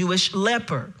a Jewish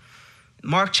leper.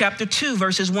 Mark chapter 2,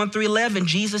 verses 1 through 11,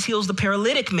 Jesus heals the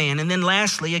paralytic man. And then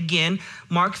lastly, again,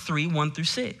 Mark 3, 1 through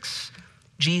 6,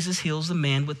 Jesus heals the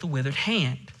man with the withered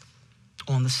hand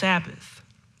on the Sabbath.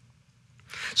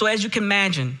 So as you can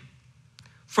imagine,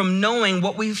 from knowing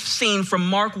what we've seen from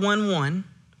Mark 1:1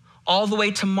 all the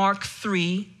way to Mark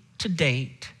 3 to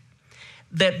date,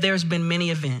 that there's been many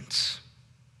events,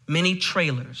 many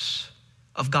trailers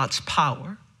of God's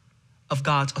power, of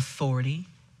God's authority,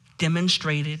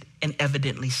 demonstrated and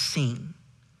evidently seen.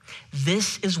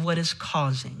 This is what is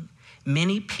causing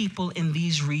many people in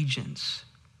these regions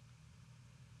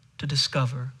to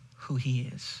discover who he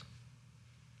is.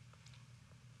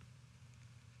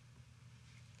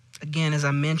 Again, as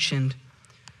I mentioned,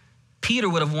 Peter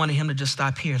would have wanted him to just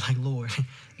stop here, like, Lord,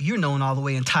 you're known all the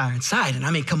way in Tyre and Sidon.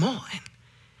 I mean, come on.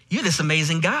 You're this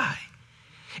amazing guy.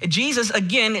 Jesus,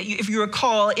 again, if you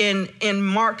recall in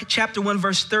Mark chapter 1,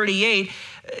 verse 38,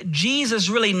 Jesus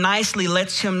really nicely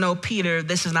lets him know, Peter,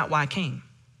 this is not why I came.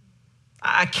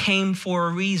 I came for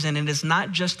a reason, and it's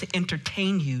not just to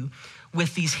entertain you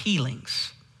with these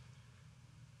healings.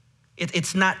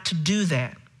 It's not to do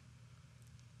that.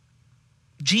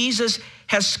 Jesus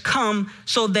has come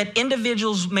so that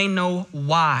individuals may know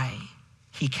why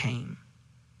he came,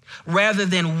 rather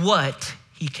than what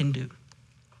he can do.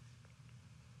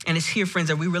 And it's here, friends,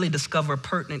 that we really discover a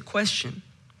pertinent question.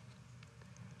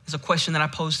 It's a question that I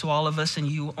pose to all of us and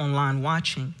you online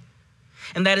watching.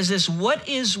 And that is this: what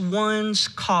is one's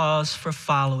cause for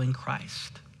following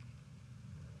Christ?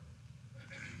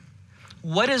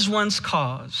 What is one's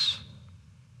cause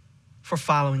for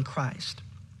following Christ?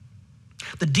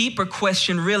 The deeper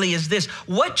question really is this: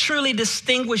 what truly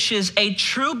distinguishes a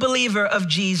true believer of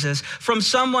Jesus from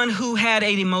someone who had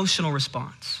an emotional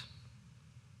response?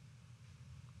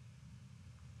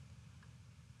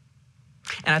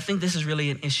 And I think this is really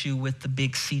an issue with the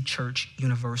Big C church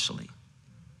universally.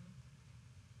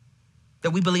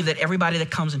 that we believe that everybody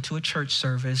that comes into a church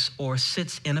service or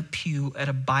sits in a pew at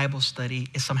a Bible study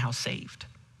is somehow saved.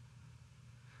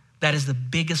 That is the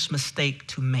biggest mistake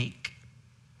to make,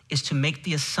 is to make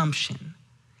the assumption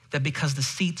that because the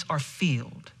seats are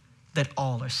filled, that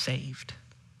all are saved.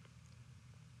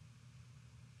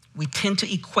 We tend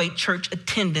to equate church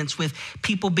attendance with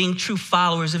people being true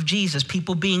followers of Jesus,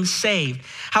 people being saved.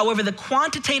 However, the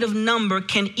quantitative number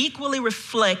can equally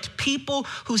reflect people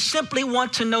who simply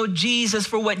want to know Jesus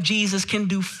for what Jesus can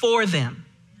do for them.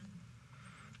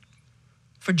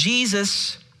 For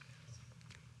Jesus,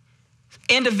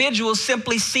 individuals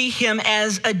simply see him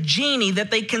as a genie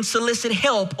that they can solicit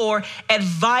help or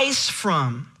advice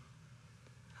from,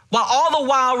 while all the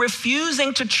while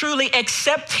refusing to truly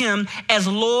accept him as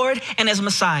Lord and as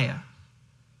Messiah.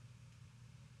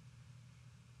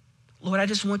 Lord, I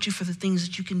just want you for the things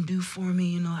that you can do for me.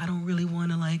 You know, I don't really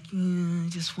want to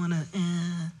just want to.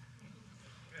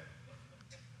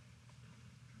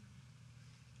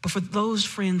 But for those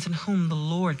friends in whom the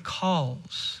Lord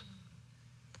calls,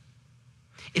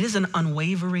 it is an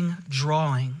unwavering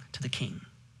drawing to the King.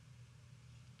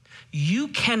 You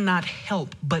cannot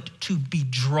help but to be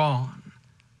drawn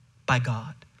by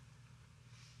God.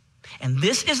 And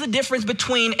this is the difference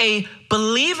between a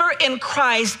believer in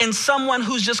Christ and someone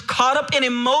who's just caught up in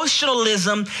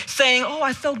emotionalism saying, oh,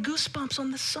 I felt goosebumps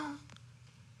on this song.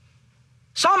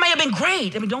 Song may have been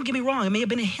great. I mean, don't get me wrong. It may have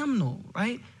been a hymnal,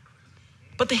 right?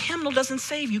 But the hymnal doesn't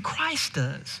save you. Christ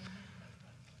does.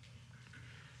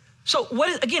 So what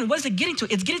is it getting to?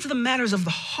 It's getting to the matters of the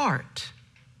heart.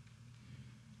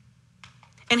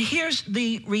 And here's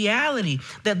the reality,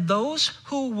 that those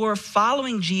who were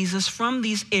following Jesus from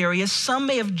these areas, some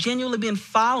may have genuinely been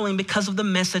following because of the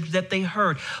message that they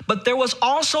heard. But there was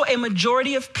also a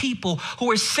majority of people who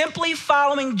were simply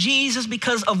following Jesus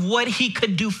because of what he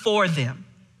could do for them.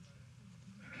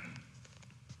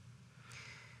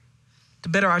 To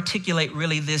better articulate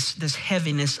really this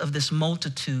heaviness of this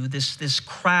multitude, this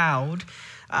crowd,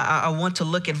 I want to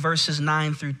look at verses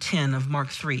 9 through 10 of Mark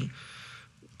 3.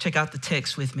 Check out the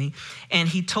text with me. And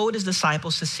he told his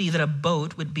disciples to see that a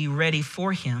boat would be ready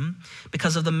for him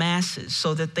because of the masses,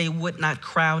 so that they would not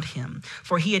crowd him.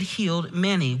 For he had healed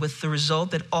many, with the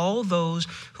result that all those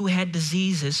who had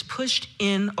diseases pushed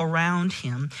in around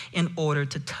him in order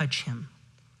to touch him.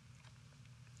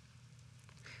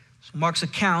 So Mark's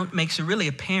account makes it really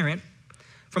apparent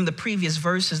from the previous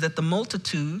verses that the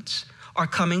multitudes are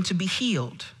coming to be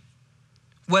healed,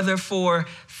 whether for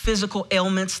physical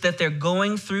ailments that they're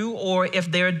going through or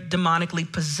if they're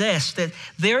demonically possessed, that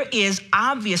there is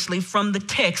obviously from the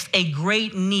text a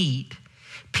great need.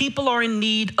 People are in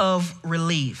need of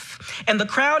relief. And the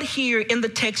crowd here in the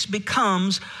text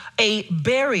becomes a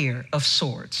barrier of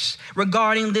sorts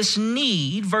regarding this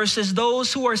need versus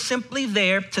those who are simply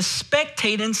there to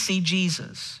spectate and see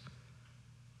Jesus.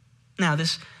 Now,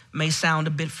 this may sound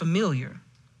a bit familiar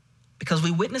because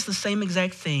we witnessed the same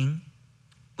exact thing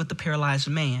with the paralyzed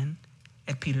man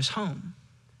at Peter's home.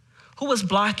 Who was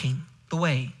blocking the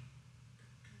way?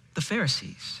 The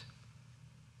Pharisees.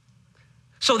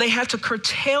 So they had to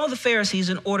curtail the Pharisees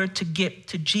in order to get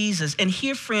to Jesus. And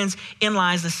here, friends, in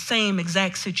lies the same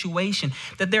exact situation,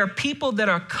 that there are people that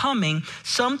are coming,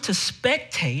 some to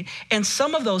spectate, and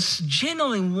some of those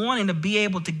genuinely wanting to be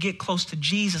able to get close to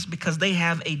Jesus because they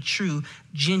have a true,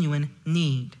 genuine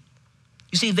need.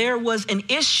 You see, there was an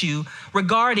issue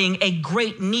regarding a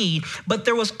great need, but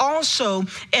there was also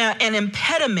an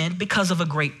impediment because of a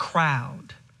great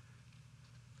crowd.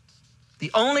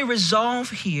 The only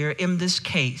resolve here in this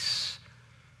case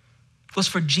was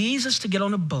for Jesus to get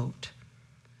on a boat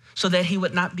so that he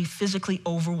would not be physically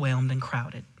overwhelmed and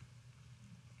crowded.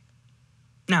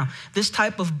 Now, this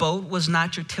type of boat was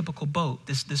not your typical boat.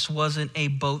 This wasn't a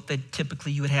boat that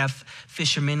typically you would have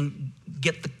fishermen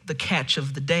get the catch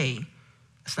of the day.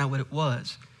 That's not what it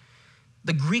was.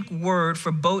 The Greek word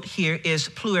for boat here is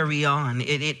plurion.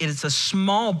 It is a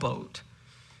small boat.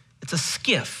 It's a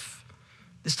skiff.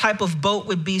 This type of boat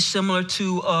would be similar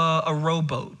to a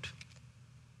rowboat.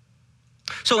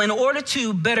 So in order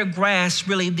to better grasp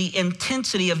really the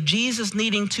intensity of Jesus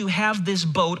needing to have this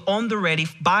boat on the ready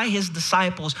by his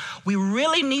disciples, we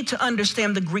really need to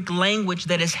understand the Greek language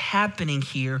that is happening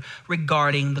here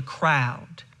regarding the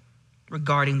crowd.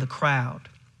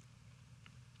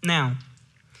 Now,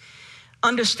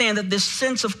 understand that this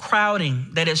sense of crowding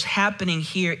that is happening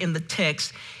here in the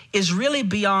text is really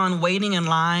beyond waiting in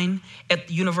line at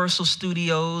Universal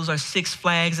Studios or Six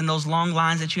Flags and those long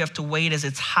lines that you have to wait as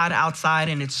it's hot outside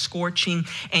and it's scorching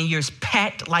and you're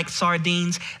packed like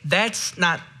sardines. That's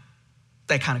not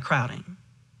that kind of crowding.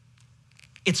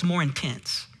 It's more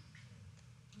intense.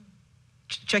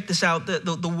 check this out.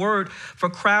 The word for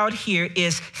crowd here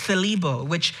is thelibo,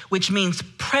 which means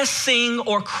pressing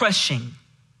or crushing.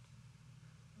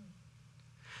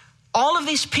 All of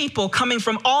these people coming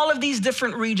from all of these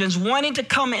different regions wanting to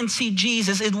come and see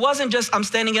Jesus. It wasn't just, I'm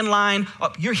standing in line,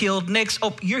 oh, you're healed next,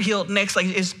 oh, you're healed next, like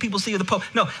as people see the Pope.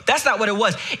 No, that's not what it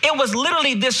was. It was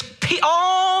literally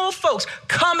all folks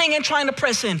coming and trying to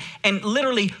press in and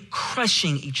literally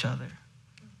crushing each other.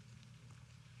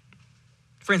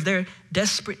 Friends, there are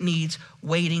desperate needs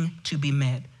waiting to be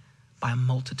met by a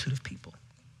multitude of people.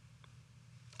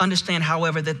 Understand,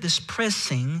 however, that this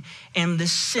pressing and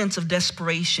this sense of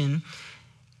desperation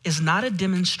is not a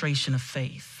demonstration of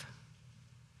faith.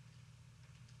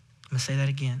 I'm going to say that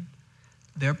again.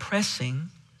 Their pressing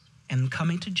and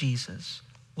coming to Jesus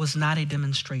was not a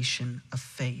demonstration of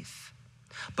faith,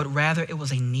 but rather it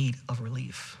was a need of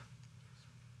relief.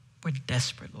 We're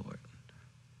desperate, Lord.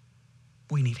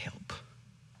 We need help.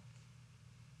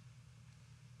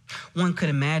 One could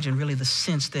imagine really the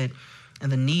sense that,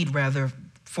 and the need rather,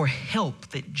 for help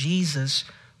that Jesus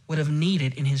would have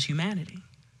needed in his humanity.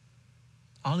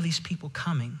 All of these people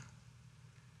coming,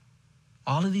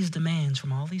 all of these demands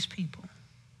from all these people,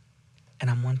 and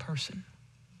I'm one person.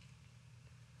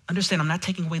 Understand, I'm not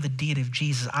taking away the deity of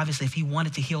Jesus. Obviously, if he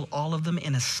wanted to heal all of them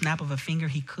in a snap of a finger,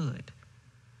 he could.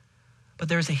 But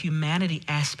there's a humanity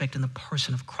aspect in the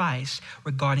person of Christ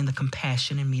regarding the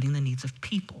compassion and meeting the needs of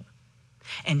people.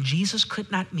 And Jesus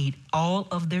could not meet all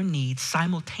of their needs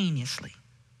simultaneously.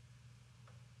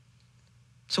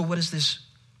 So what does this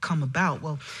come about?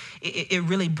 Well, it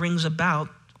really brings about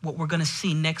what we're going to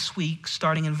see next week,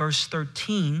 starting in verse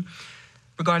 13,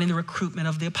 regarding the recruitment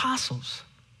of the apostles.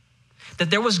 That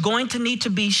there was going to need to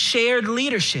be shared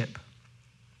leadership.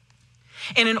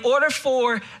 And in order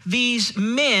for these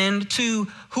men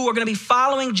who are going to be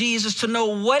following Jesus to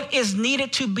know what is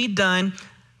needed to be done,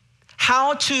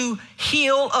 how to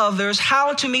heal others,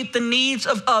 how to meet the needs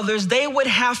of others, they would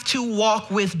have to walk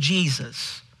with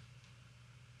Jesus.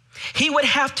 He would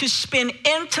have to spend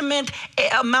intimate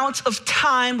amounts of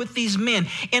time with these men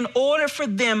in order for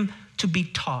them to be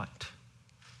taught.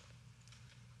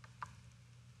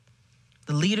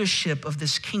 The leadership of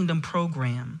this kingdom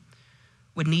program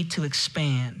would need to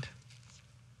expand.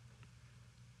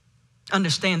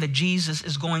 Understand that Jesus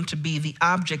is going to be the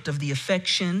object of the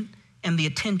affection and the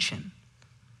attention.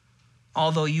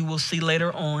 Although you will see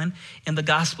later on in the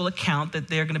gospel account that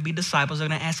there are going to be disciples that are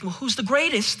going to ask him, well, who's the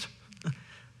greatest?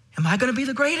 Am I going to be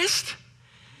the greatest?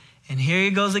 And here he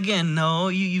goes again. No,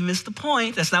 you missed the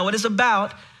point. That's not what it's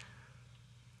about.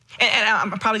 And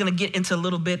I'm probably going to get into a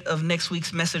little bit of next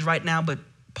week's message right now, but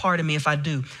pardon me if I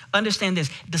do. Understand this.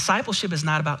 Discipleship is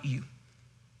not about you.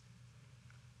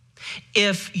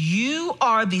 If you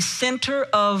are the center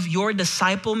of your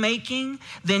disciple making,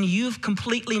 then you've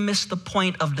completely missed the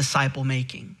point of disciple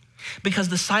making. Because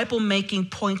disciple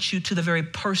making points you to the very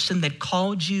person that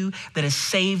called you, that has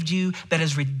saved you, that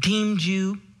has redeemed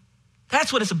you.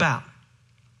 That's what it's about.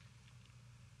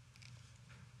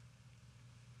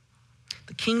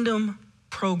 The kingdom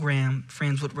program,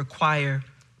 friends, would require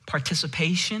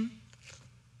participation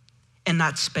and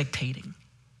not spectating.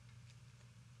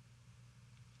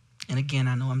 And again,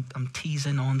 I know I'm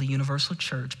teasing on the universal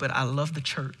church, but I love the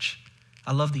church.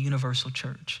 I love the universal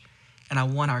church. And I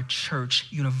want our church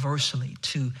universally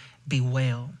to be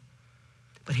well.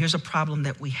 But here's a problem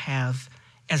that we have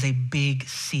as a big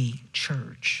C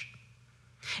church,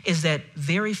 is that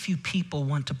very few people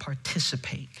want to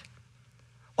participate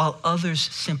while others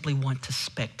simply want to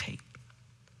spectate.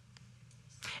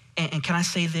 And can I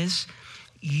say this?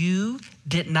 You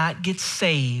did not get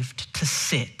saved to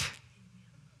sit.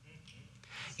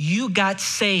 You got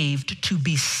saved to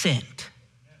be sent.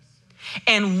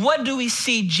 And what do we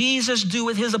see Jesus do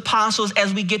with his apostles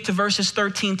as we get to verses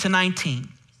 13 to 19?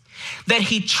 That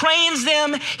he trains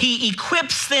them, he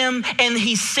equips them, and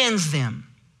he sends them.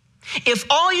 If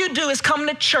all you do is come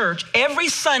to church every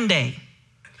Sunday,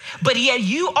 but yet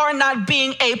you are not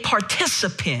being a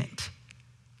participant,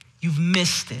 you've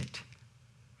missed it.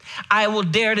 I will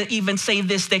dare to even say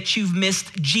this, that you've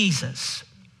missed Jesus.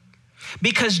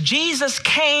 Because Jesus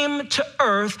came to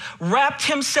earth, wrapped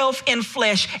himself in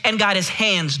flesh, and got his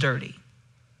hands dirty.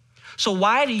 So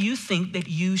why do you think that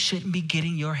you shouldn't be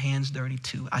getting your hands dirty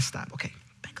too? I stop. Okay,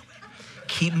 back away.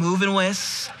 Keep moving,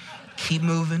 Wes. Keep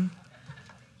moving.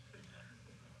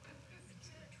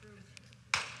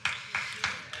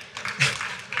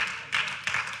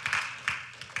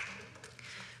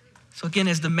 So again,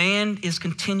 as demand is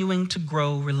continuing to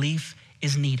grow, relief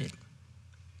is needed.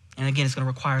 And again, it's going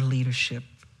to require leadership.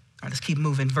 All right, let's keep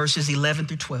moving. Verses 11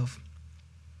 through 12.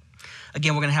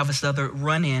 Again, we're going to have this other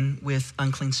run-in with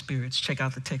unclean spirits. Check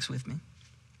out the text with me.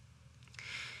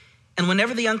 And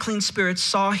whenever the unclean spirits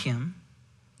saw him,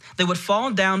 they would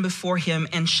fall down before him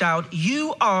and shout,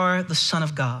 "You are the Son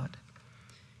of God."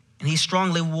 And he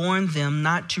strongly warned them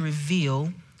not to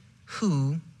reveal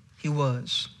who he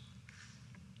was.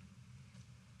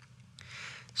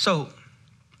 So,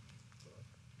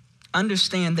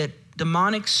 understand that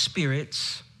demonic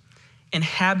spirits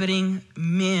inhabiting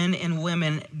men and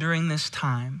women during this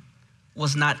time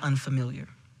was not unfamiliar.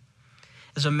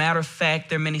 As a matter of fact,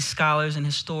 there are many scholars and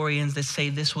historians that say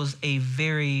this was a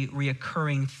very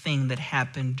reoccurring thing that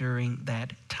happened during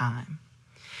that time.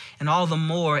 And all the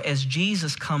more as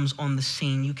Jesus comes on the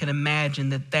scene, you can imagine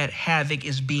that havoc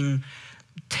is being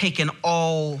taken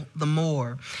all the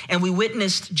more. And we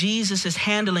witnessed Jesus'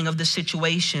 handling of the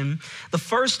situation the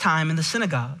first time in the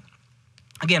synagogue.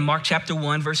 Again, Mark chapter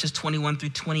 1, verses 21 through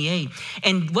 28.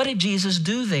 And what did Jesus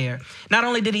do there? Not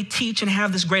only did he teach and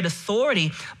have this great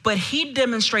authority, but he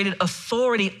demonstrated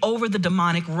authority over the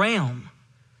demonic realm.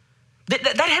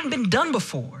 That hadn't been done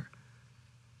before.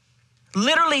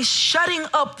 Literally shutting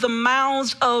up the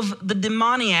mouths of the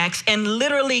demoniacs and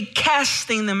literally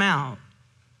casting them out.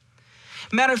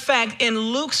 Matter of fact, in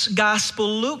Luke's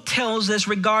gospel, Luke tells us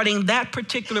regarding that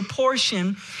particular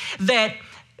portion that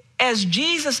as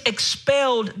Jesus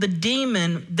expelled the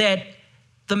demon, that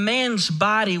the man's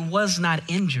body was not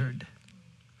injured.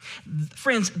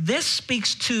 Friends, this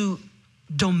speaks to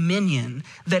dominion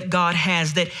that God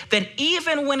has, that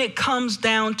even when it comes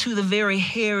down to the very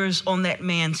hairs on that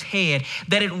man's head,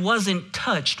 that it wasn't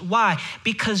touched. Why?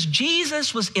 Because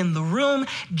Jesus was in the room,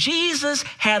 Jesus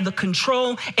had the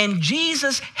control, and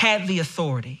Jesus had the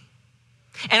authority.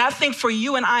 And I think for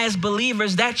you and I as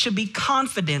believers, that should be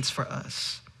confidence for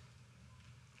us.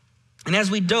 And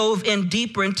as we dove in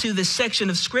deeper into this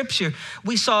section of scripture,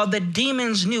 we saw that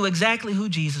demons knew exactly who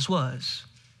Jesus was.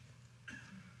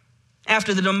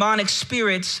 After the demonic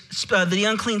spirits, the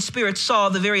unclean spirits saw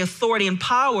the very authority and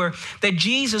power that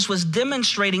Jesus was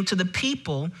demonstrating to the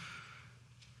people,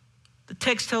 the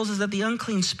text tells us that the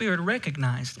unclean spirit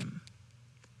recognized him.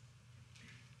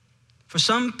 For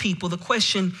some people, the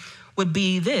question would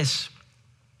be this: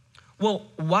 well,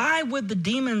 why would the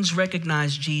demons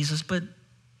recognize Jesus, but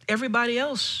everybody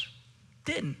else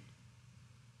didn't?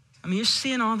 I mean, you're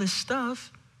seeing all this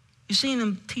stuff. You're seeing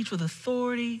them teach with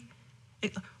authority.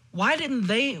 Why didn't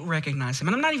they recognize him?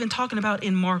 And I'm not even talking about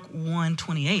in Mark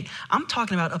 1:28. I'm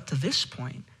talking about up to this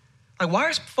point. Like, why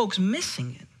are folks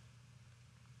missing it?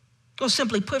 Well,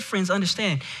 simply put, friends,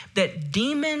 understand that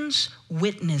demons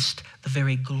witnessed the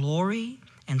very glory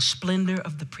and splendor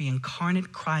of the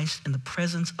pre-incarnate Christ in the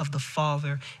presence of the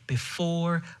Father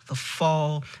before the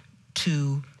fall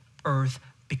to earth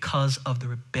because of the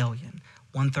rebellion.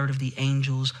 1/3 of the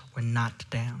angels were knocked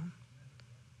down.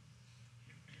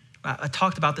 I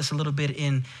talked about this a little bit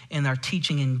in our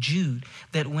teaching in Jude,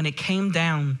 that when it came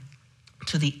down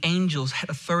to the angels,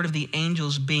 1/3 of the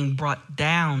angels being brought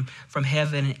down from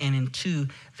heaven and into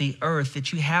the earth,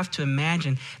 that you have to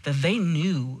imagine that they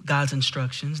knew God's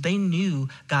instructions, they knew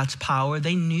God's power,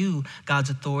 they knew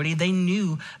God's authority, they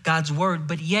knew God's word,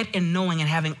 but yet in knowing and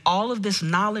having all of this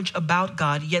knowledge about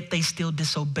God, yet they still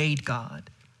disobeyed God.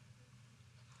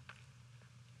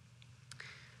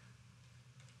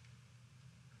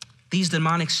 These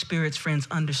demonic spirits, friends,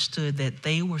 understood that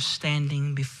they were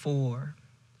standing before,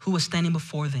 who was standing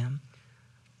before them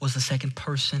was the second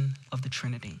person of the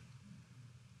Trinity.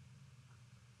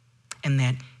 And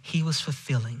that he was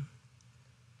fulfilling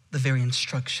the very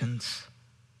instructions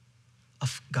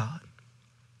of God.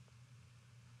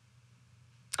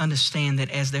 Understand that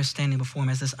as they're standing before him,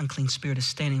 as this unclean spirit is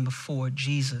standing before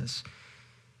Jesus,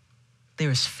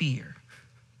 there is fear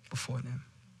before them.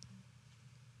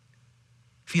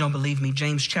 If you don't believe me,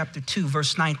 James chapter 2,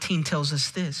 verse 19 tells us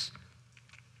this: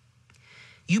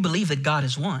 you believe that God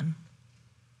is one.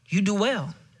 You do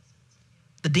well.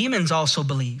 The demons also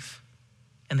believe,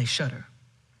 and they shudder.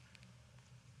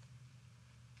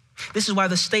 This is why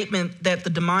the statement that the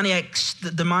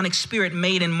demonic spirit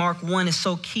made in Mark 1 is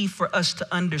so key for us to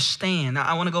understand. Now,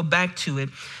 I want to go back to it.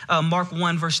 Mark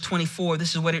 1, verse 24,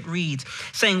 this is what it reads,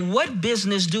 saying, "What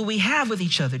business do we have with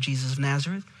each other, Jesus of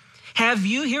Nazareth? Have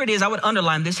you," here it is, I would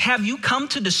underline this, "have you come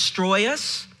to destroy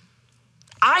us?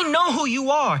 I know who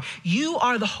you are. You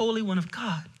are the Holy One of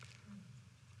God."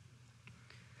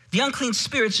 The unclean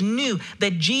spirits knew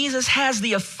that Jesus has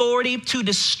the authority to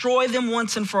destroy them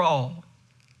once and for all,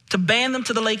 to ban them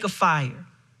to the lake of fire.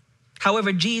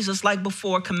 However, Jesus, like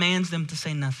before, commands them to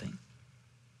say nothing.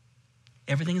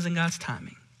 Everything is in God's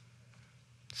timing.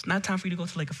 It's not time for you to go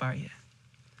to the lake of fire yet,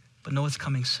 but know it's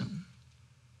coming soon.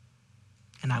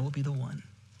 and I will be the one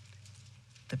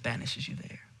that banishes you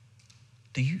there.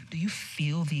 Do you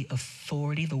feel the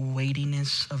authority, the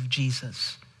weightiness of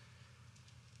Jesus?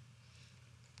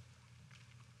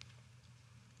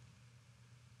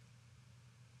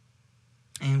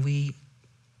 And we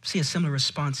see a similar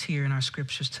response here in our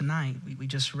scriptures tonight. We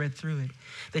just read through it.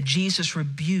 That Jesus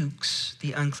rebukes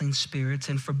the unclean spirits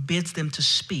and forbids them to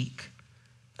speak.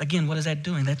 Again, what is that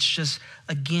doing? That's just,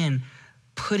 again,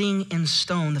 putting in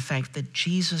stone the fact that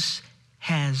Jesus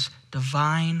has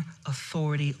divine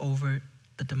authority over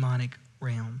the demonic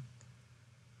realm.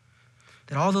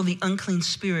 That although the unclean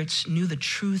spirits knew the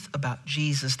truth about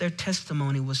Jesus, their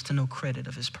testimony was to no credit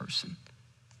of his person.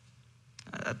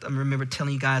 I remember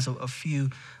telling you guys a few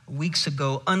weeks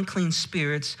ago, unclean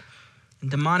spirits and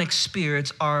demonic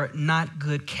spirits are not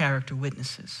good character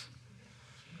witnesses.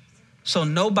 So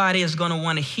nobody is going to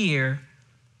want to hear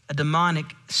a demonic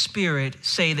spirit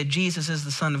say that Jesus is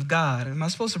the Son of God. Am I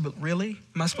supposed to, really?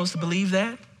 Am I supposed to believe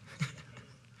that?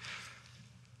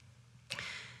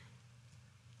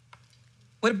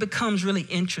 What becomes really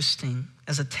interesting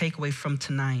as a takeaway from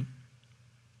tonight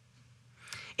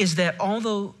is that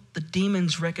although the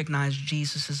demons recognize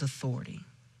Jesus' authority,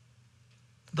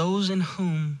 those in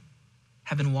whom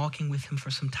have been walking with him for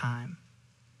some time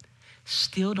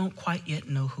still don't quite yet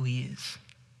know who he is.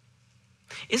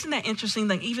 Isn't that interesting?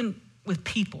 Like even with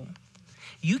people,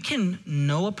 you can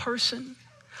know a person,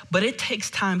 but it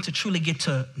takes time to truly get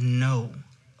to know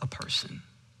a person.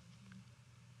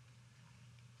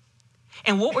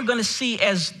 And what we're going to see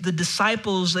as the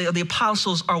disciples, the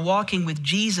apostles are walking with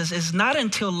Jesus is not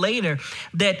until later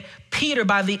that Peter,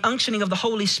 by the unctioning of the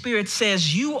Holy Spirit,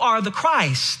 says, "You are the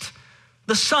Christ,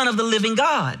 the Son of the living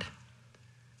God."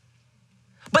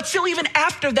 But still, even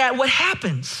after that, what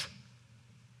happens?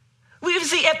 We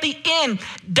see at the end,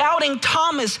 doubting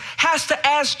Thomas has to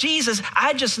ask Jesus,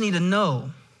 "I just need to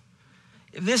know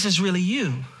if this is really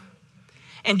you."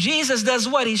 And Jesus does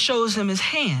what? He shows him his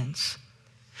hands.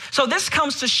 So this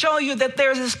comes to show you that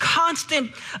there's this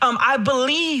constant, I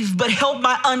believe, but help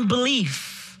my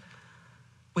unbelief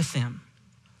with them.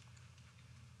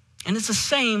 And it's the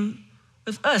same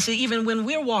with us. Even when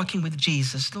we're walking with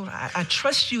Jesus, Lord, I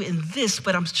trust you in this,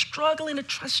 but I'm struggling to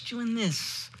trust you in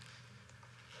this.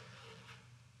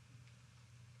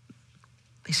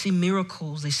 They see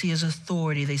miracles, they see his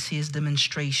authority, they see his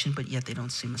demonstration, but yet they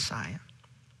don't see Messiah.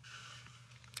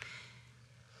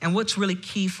 And what's really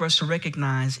key for us to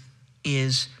recognize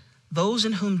is those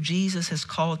in whom Jesus has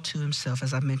called to himself,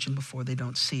 as I mentioned before, they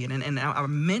don't see it. And I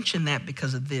mention that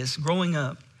because of this. Growing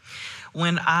up,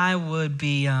 when I would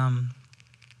be, my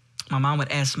mom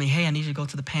would ask me, "Hey, I need you to go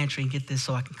to the pantry and get this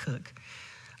so I can cook."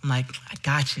 I'm like, "I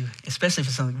got you," especially if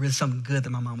it's something good that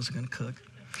my mom was going to cook.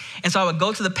 And so I would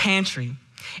go to the pantry,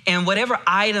 and whatever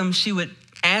item she would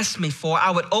ask me for, I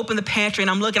would open the pantry,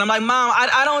 and I'm looking. I'm like, "Mom,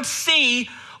 I don't see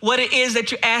what it is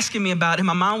that you're asking me about." And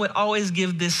my mom would always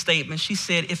give this statement. She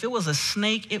said, "If it was a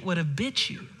snake, it would have bit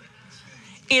you.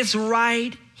 It's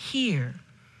right here."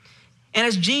 And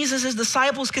as Jesus'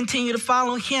 disciples continue to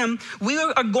follow him, we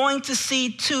are going to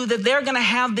see too that they're going to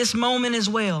have this moment as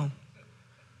well.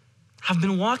 I've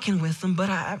been walking with them,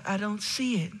 but I don't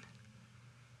see it.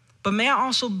 But may I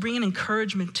also bring an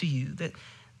encouragement to you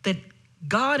that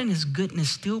God in his goodness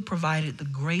still provided the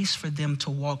grace for them to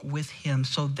walk with him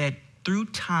so that through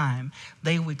time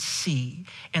they would see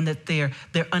and that their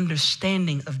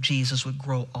understanding of Jesus would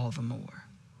grow all the more.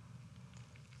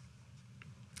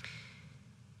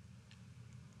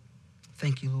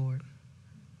 Thank you, Lord.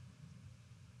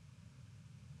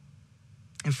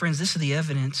 And friends, this is the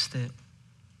evidence that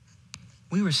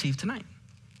we receive tonight.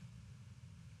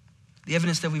 The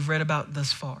evidence that we've read about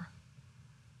thus far.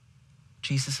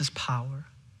 Jesus' power,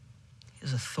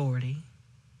 his authority,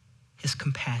 his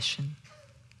compassion,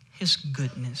 his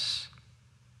goodness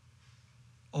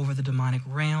over the demonic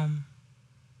realm,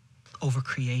 over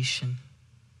creation.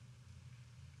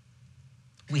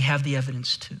 We have the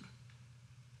evidence too.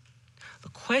 The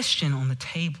question on the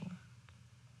table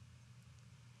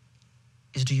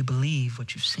is, do you believe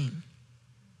what you've seen?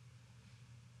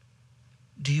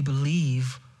 Do you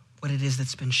believe what it is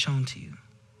that's been shown to you?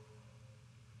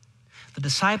 The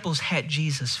disciples had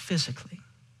Jesus physically.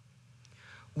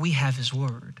 We have his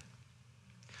word.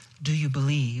 Do you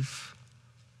believe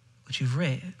what you've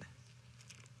read?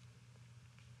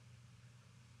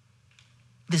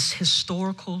 This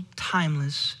historical,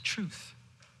 timeless truth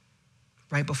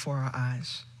right before our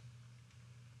eyes.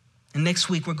 And next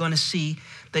week, we're going to see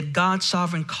that God's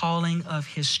sovereign calling of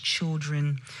his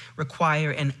children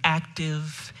require an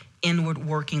active inward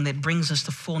working that brings us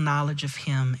to full knowledge of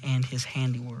him and his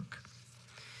handiwork.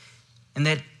 And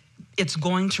that it's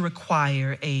going to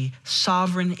require a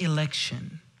sovereign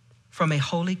election from a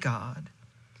holy God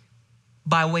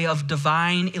by way of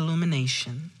divine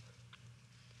illumination,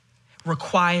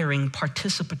 requiring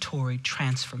participatory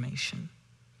transformation.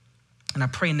 And I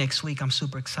pray next week, I'm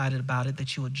super excited about it,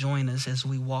 that you will join us as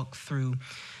we walk through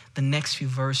the next few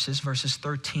verses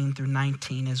 13 through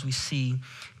 19, as we see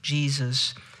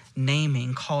Jesus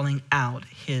calling out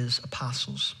his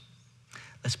apostles.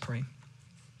 Let's pray.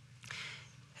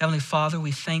 Heavenly Father,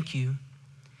 we thank you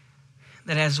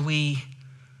that as we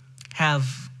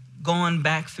have gone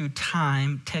back through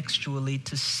time textually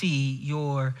to see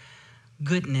your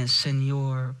goodness and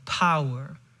your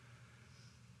power,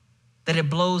 that it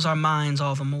blows our minds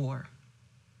all the more.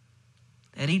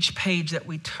 At each page that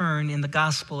we turn in the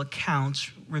gospel accounts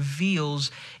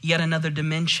reveals yet another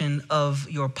dimension of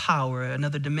your power,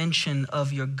 another dimension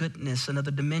of your goodness,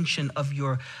 another dimension of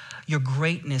your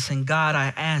greatness. And God,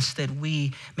 I ask that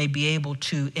we may be able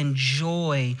to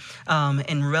enjoy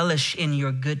and relish in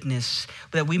your goodness,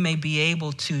 that we may be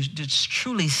able to just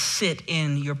truly sit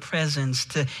in your presence,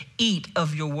 to eat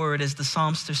of your word, as the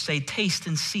psalmisters say, taste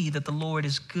and see that the Lord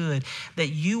is good, that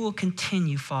you will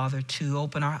continue, Father, to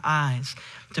open our eyes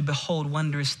to behold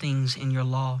wondrous things in your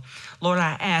law. Lord,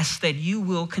 I ask that you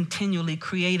will continually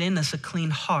create in us a clean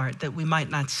heart, that we might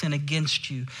not sin against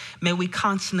you. May we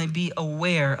constantly be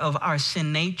aware of our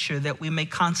sin nature, that we may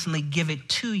constantly give it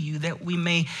to you, that we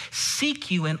may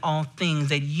seek you in all things,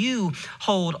 that you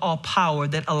hold all power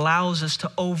that allows us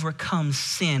to overcome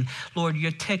sin. Lord,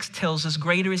 your text tells us,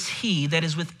 greater is he that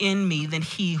is within me than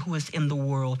he who is in the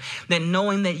world. That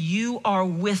knowing that you are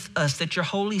with us, that your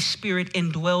Holy Spirit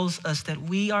indwells us, that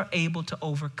we are able to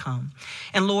overcome.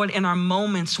 And Lord, in our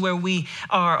moments where we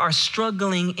are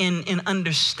struggling in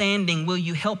understanding, will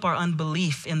you help our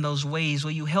unbelief in those ways?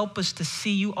 Will you help us to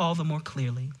see you all the more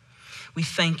clearly? We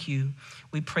thank you.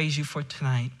 We praise you for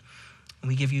tonight. And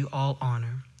we give you all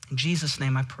honor. In Jesus'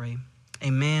 name I pray.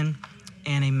 Amen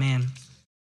and amen.